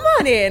 come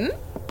on in.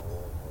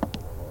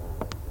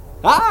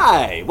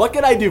 Hi! What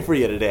can I do for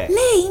you today?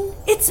 Lane,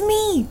 it's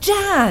me,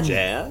 Jan.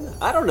 Jan?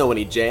 I don't know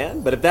any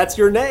Jan, but if that's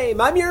your name,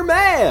 I'm your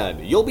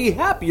man. You'll be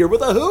happier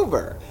with a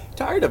Hoover.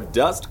 Tired of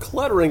dust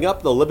cluttering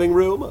up the living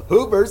room?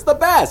 Hoover's the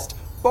best.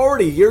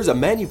 40 years of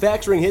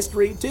manufacturing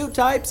history, 2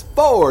 types,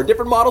 4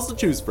 different models to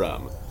choose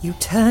from. You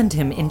turned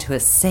him into a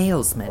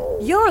salesman.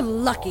 You're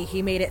lucky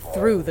he made it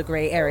through the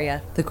gray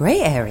area. The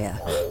gray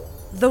area?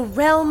 The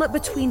realm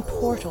between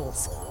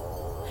portals.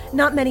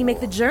 Not many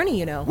make the journey,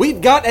 you know. We've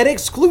got an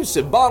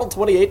exclusive Model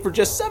 28 for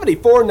just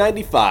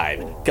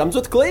 $74.95. Comes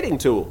with cleaning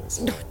tools.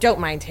 Don't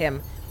mind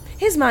him.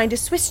 His mind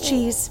is Swiss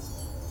cheese.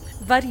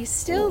 But he's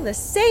still the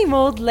same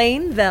old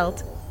Lane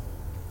Velt.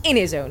 In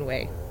his own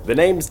way. The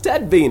name's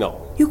Ted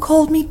Venal. You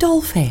called me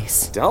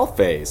Dollface.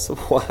 Dollface?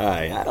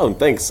 Why, I don't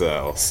think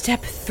so.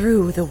 Step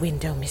through the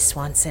window, Miss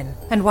Swanson.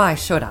 And why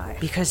should I?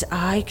 Because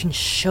I can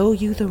show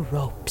you the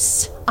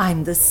ropes.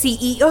 I'm the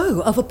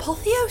CEO of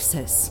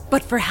Apotheosis.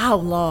 But for how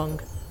long?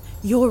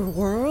 Your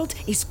world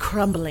is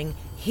crumbling.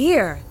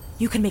 Here,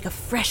 you can make a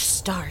fresh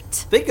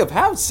start. Think of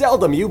how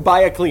seldom you buy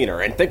a cleaner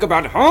and think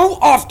about how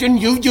often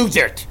you use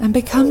it. And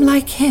become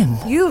like him.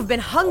 You've been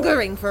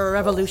hungering for a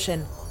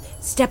revolution.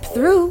 Step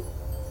through,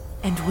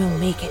 and we'll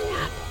make it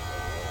happen.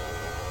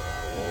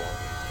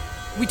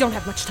 We don't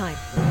have much time.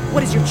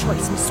 What is your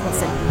choice, Miss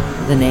Swanson?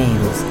 The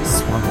name's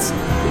Swanson.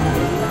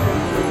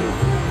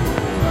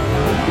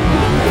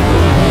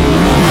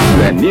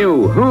 The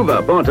new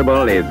Hoover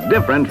Portable is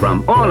different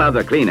from all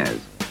other cleaners.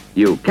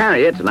 You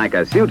carry it like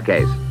a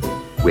suitcase,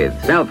 with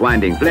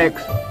self-winding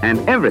flicks and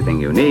everything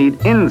you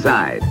need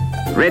inside.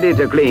 Ready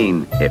to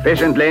clean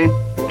efficiently,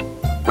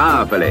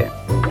 powerfully.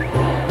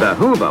 The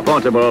Hoover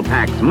Portable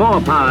packs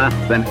more power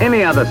than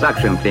any other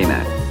suction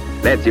cleaner.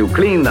 Lets you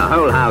clean the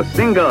whole house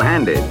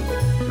single-handed,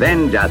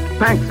 then just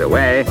packs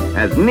away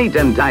as neat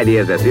and tidy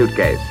as a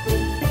suitcase.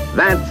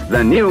 That's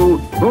the new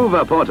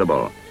Hoover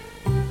Portable.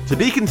 To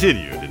be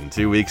continued in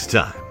 2 weeks'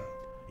 time.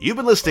 You've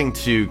been listening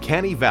to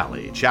Canny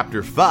Valley,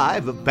 Chapter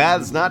 5 of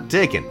Paths Not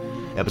Taken,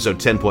 Episode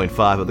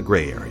 10.5 of The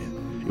Gray Area.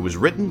 It was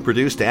written,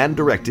 produced, and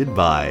directed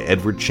by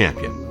Edward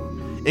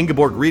Champion.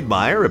 Ingeborg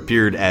Riedmeier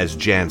appeared as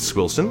Jan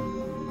Swilson.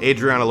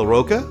 Adriana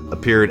LaRocca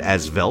appeared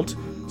as Velt.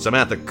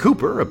 Samantha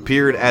Cooper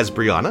appeared as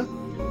Brianna.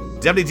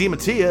 Deputy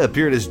DiMattia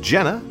appeared as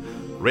Jenna.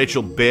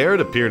 Rachel Baird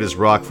appeared as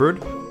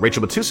Rockford.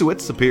 Rachel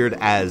Matusewicz appeared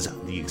as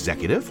the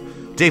Executive.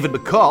 David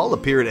McCall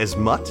appeared as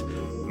Mutt.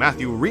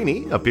 Matthew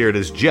Reaney appeared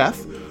as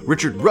Jeff.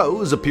 Richard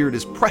Rose appeared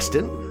as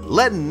Preston.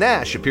 Len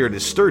Nash appeared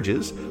as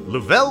Sturgis.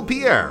 Lavelle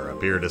Pierre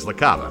appeared as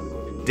LaCava.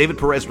 David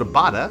Perez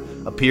Rabada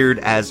appeared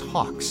as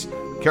Hawks.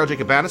 Carol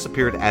Jacobanis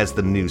appeared as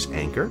the news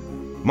anchor.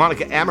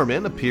 Monica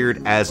Ammerman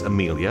appeared as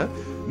Amelia.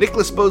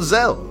 Nicholas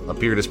Bozell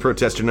appeared as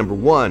protester number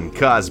 1.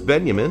 Kaz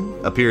Benjamin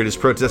appeared as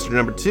protester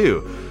number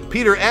 2.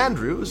 Peter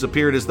Andrews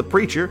appeared as the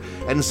preacher.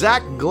 And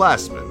Zach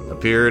Glassman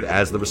appeared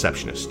as the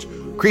receptionist.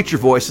 Creature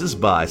voices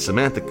by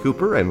Samantha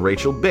Cooper and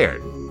Rachel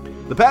Baird.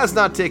 The Paths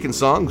Not Taken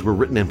songs were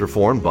written and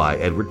performed by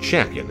Edward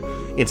Champion.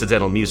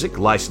 Incidental music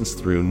licensed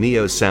through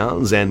Neo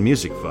Sounds and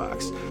Music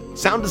Fox.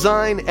 Sound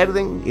design,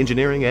 editing,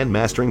 engineering, and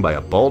mastering by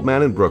a bald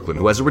man in Brooklyn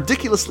who has a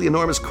ridiculously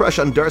enormous crush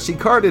on Darcy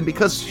Carden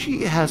because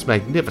she has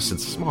magnificent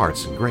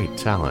smarts and great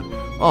talent.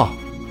 Oh,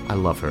 I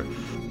love her.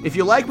 If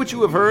you like what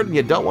you have heard and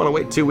you don't want to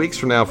wait 2 weeks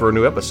from now for a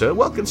new episode,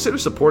 well, consider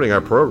supporting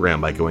our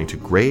program by going to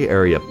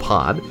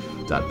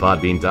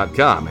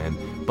grayareapod.podbean.com and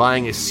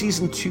buying a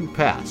Season 2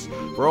 pass.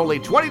 For only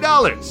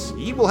 $20,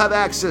 you will have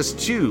access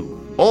to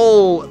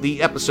all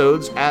the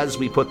episodes as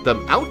we put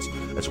them out,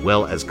 as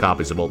well as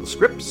copies of all the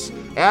scripts,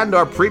 and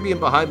our premium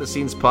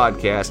behind-the-scenes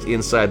podcast,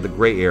 Inside the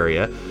Gray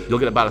Area. You'll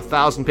get about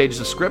 1,000 pages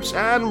of scripts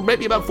and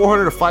maybe about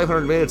 400 or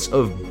 500 minutes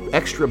of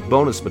extra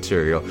bonus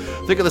material.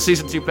 Think of the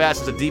Season 2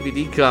 pass as a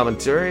DVD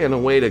commentary and a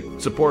way to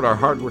support our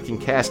hardworking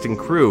cast and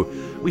crew.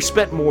 We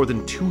spent more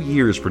than 2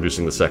 years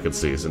producing the second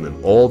season,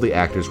 and all the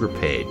actors were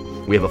paid.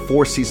 We have a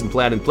 4-season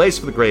plan in place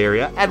for the Gray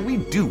Area, and we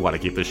do want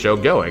to keep the show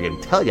going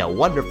and tell you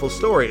wonderful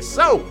stories.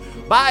 So,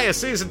 buy a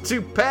Season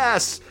 2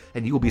 pass,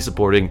 and you will be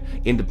supporting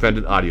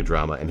independent audio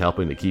drama and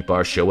helping to keep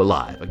our show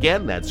alive.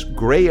 Again, that's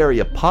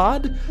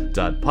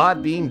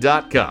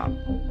grayareapod.podbean.com.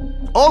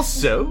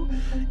 Also,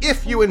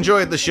 if you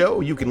enjoyed the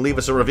show, you can leave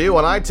us a review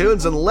on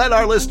iTunes and let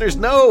our listeners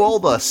know all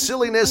the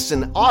silliness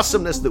and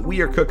awesomeness that we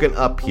are cooking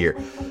up here.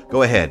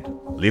 Go ahead,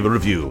 leave a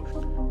review.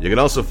 You can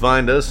also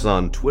find us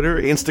on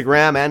Twitter,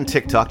 Instagram, and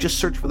TikTok. Just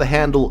search for the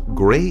handle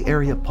Gray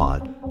Area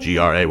Pod,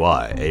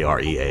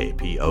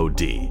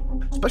 GRAYAREAPOD.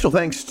 Special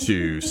thanks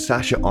to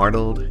Sasha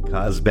Arnold,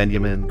 Kaz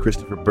Benjamin,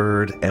 Christopher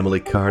Bird,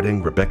 Emily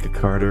Carding, Rebecca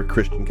Carter,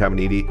 Christian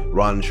Caminiti,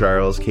 Ron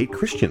Charles, Kate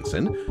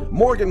Christensen,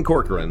 Morgan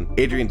Corcoran,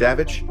 Adrian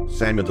Davich,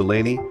 Samuel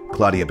Delaney,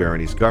 Claudia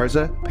Berenice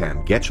Garza,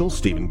 Pam Getchell,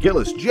 Stephen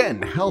Gillis,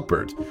 Jen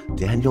Halpert,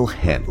 Daniel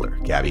Handler,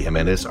 Gabby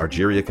Jimenez,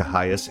 Argeria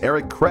Cahias,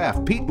 Eric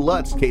Kraft, Pete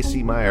Lutz,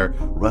 Casey Meyer,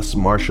 Russ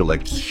Marshall,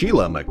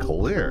 Sheila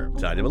McClure,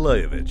 Tanya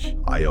Milojevic,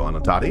 Ayo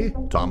Anatati,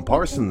 Tom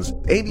Parsons,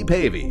 Amy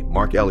Pavey,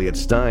 Mark Elliott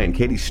Stein,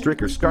 Katie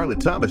Stricker, Scarlett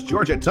Thomas,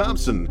 Georgia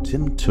Thompson,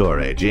 Tim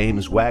Torre,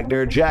 James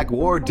Wagner, Jack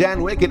Ward,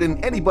 Dan Wickett,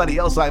 and anybody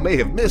else I may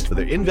have missed for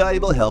their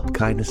invaluable help,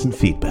 kindness, and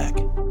feedback.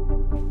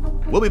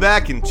 We'll be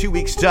back in 2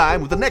 weeks'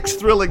 time with the next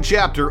thrilling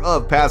chapter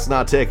of Paths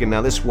Not Taken.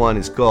 Now, this one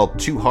is called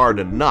Too Hard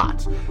to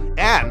Not.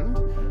 And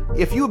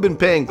if you have been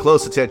paying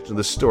close attention to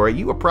the story,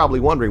 you are probably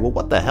wondering, well,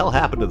 what the hell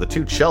happened to the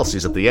two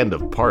Chelseas at the end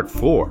of Part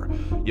 4?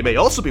 You may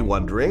also be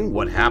wondering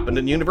what happened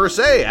in Universe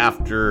A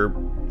after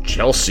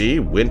Chelsea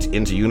went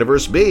into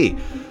Universe B.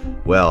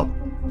 Well,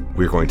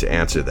 we're going to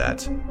answer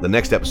that. The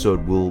next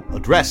episode will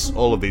address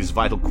all of these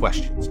vital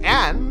questions.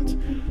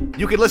 And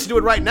you can listen to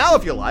it right now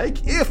if you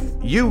like, if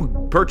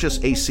you purchase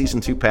a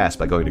Season 2 pass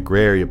by going to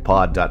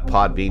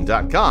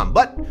grayareapod.podbean.com.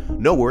 But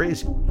no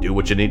worries, do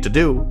what you need to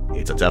do.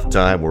 It's a tough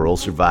time, we're all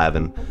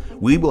surviving.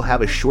 We will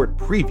have a short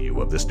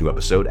preview of this new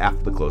episode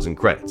after the closing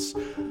credits.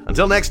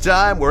 Until next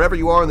time, wherever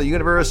you are in the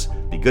universe,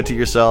 be good to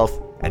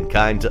yourself and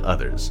kind to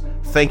others.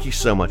 Thank you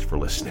so much for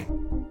listening.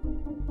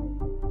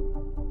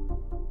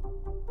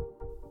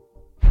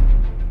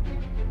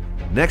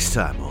 Next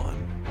time on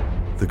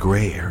The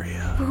Gray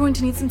Area. We're going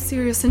to need some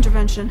serious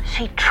intervention.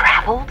 She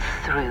traveled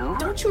through?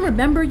 Don't you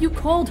remember you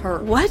called her?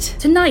 What?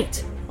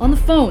 Tonight, on the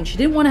phone. She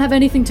didn't want to have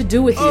anything to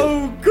do with you.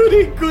 Oh,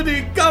 goody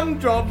goody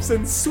gumdrops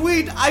and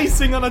sweet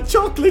icing on a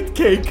chocolate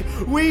cake.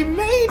 We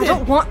made it! I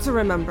don't want to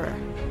remember.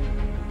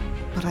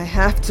 But I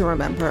have to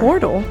remember.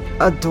 Portal?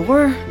 A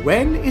door?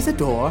 When is a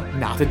door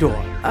not a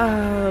door?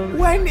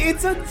 When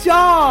it's a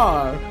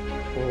jar!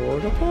 Or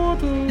the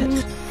portal.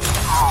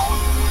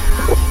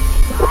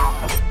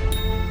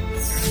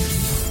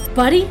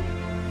 Buddy,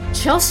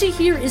 Chelsea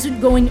here isn't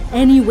going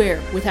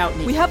anywhere without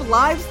me. We have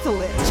lives to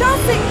live.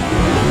 Chelsea!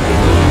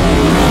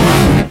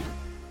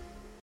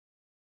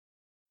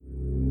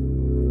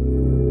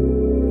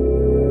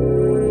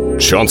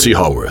 Chauncey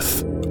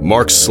Haworth,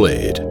 Mark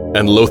Slade,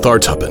 and Lothar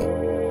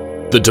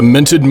Tuppen, the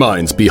demented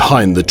minds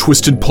behind the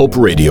Twisted Pulp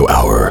Radio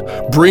Hour,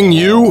 bring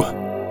you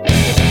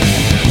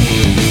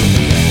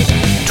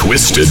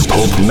Twisted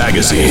Pulp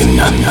Magazine.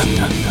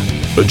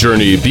 A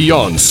journey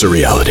beyond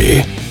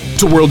surreality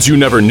to worlds you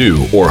never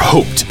knew or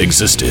hoped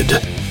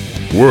existed.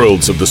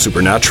 Worlds of the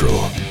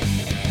supernatural.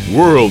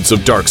 Worlds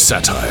of dark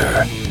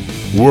satire.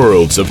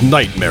 Worlds of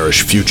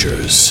nightmarish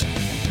futures.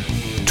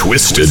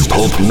 Twisted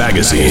Pulp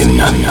Magazine.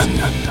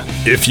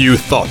 If you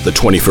thought the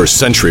 21st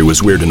century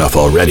was weird enough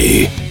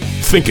already,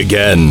 think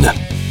again.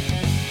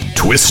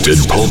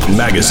 Twisted Pulp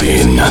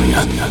Magazine.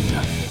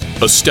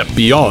 A step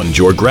beyond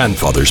your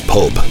grandfather's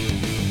pulp.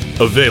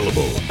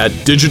 Available at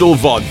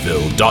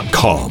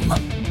digitalvaudeville.com.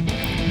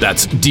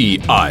 That's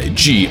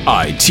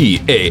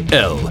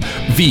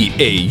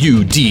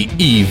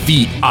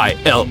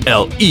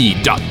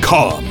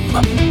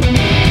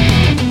DIGITALVAUDEVILLE.com.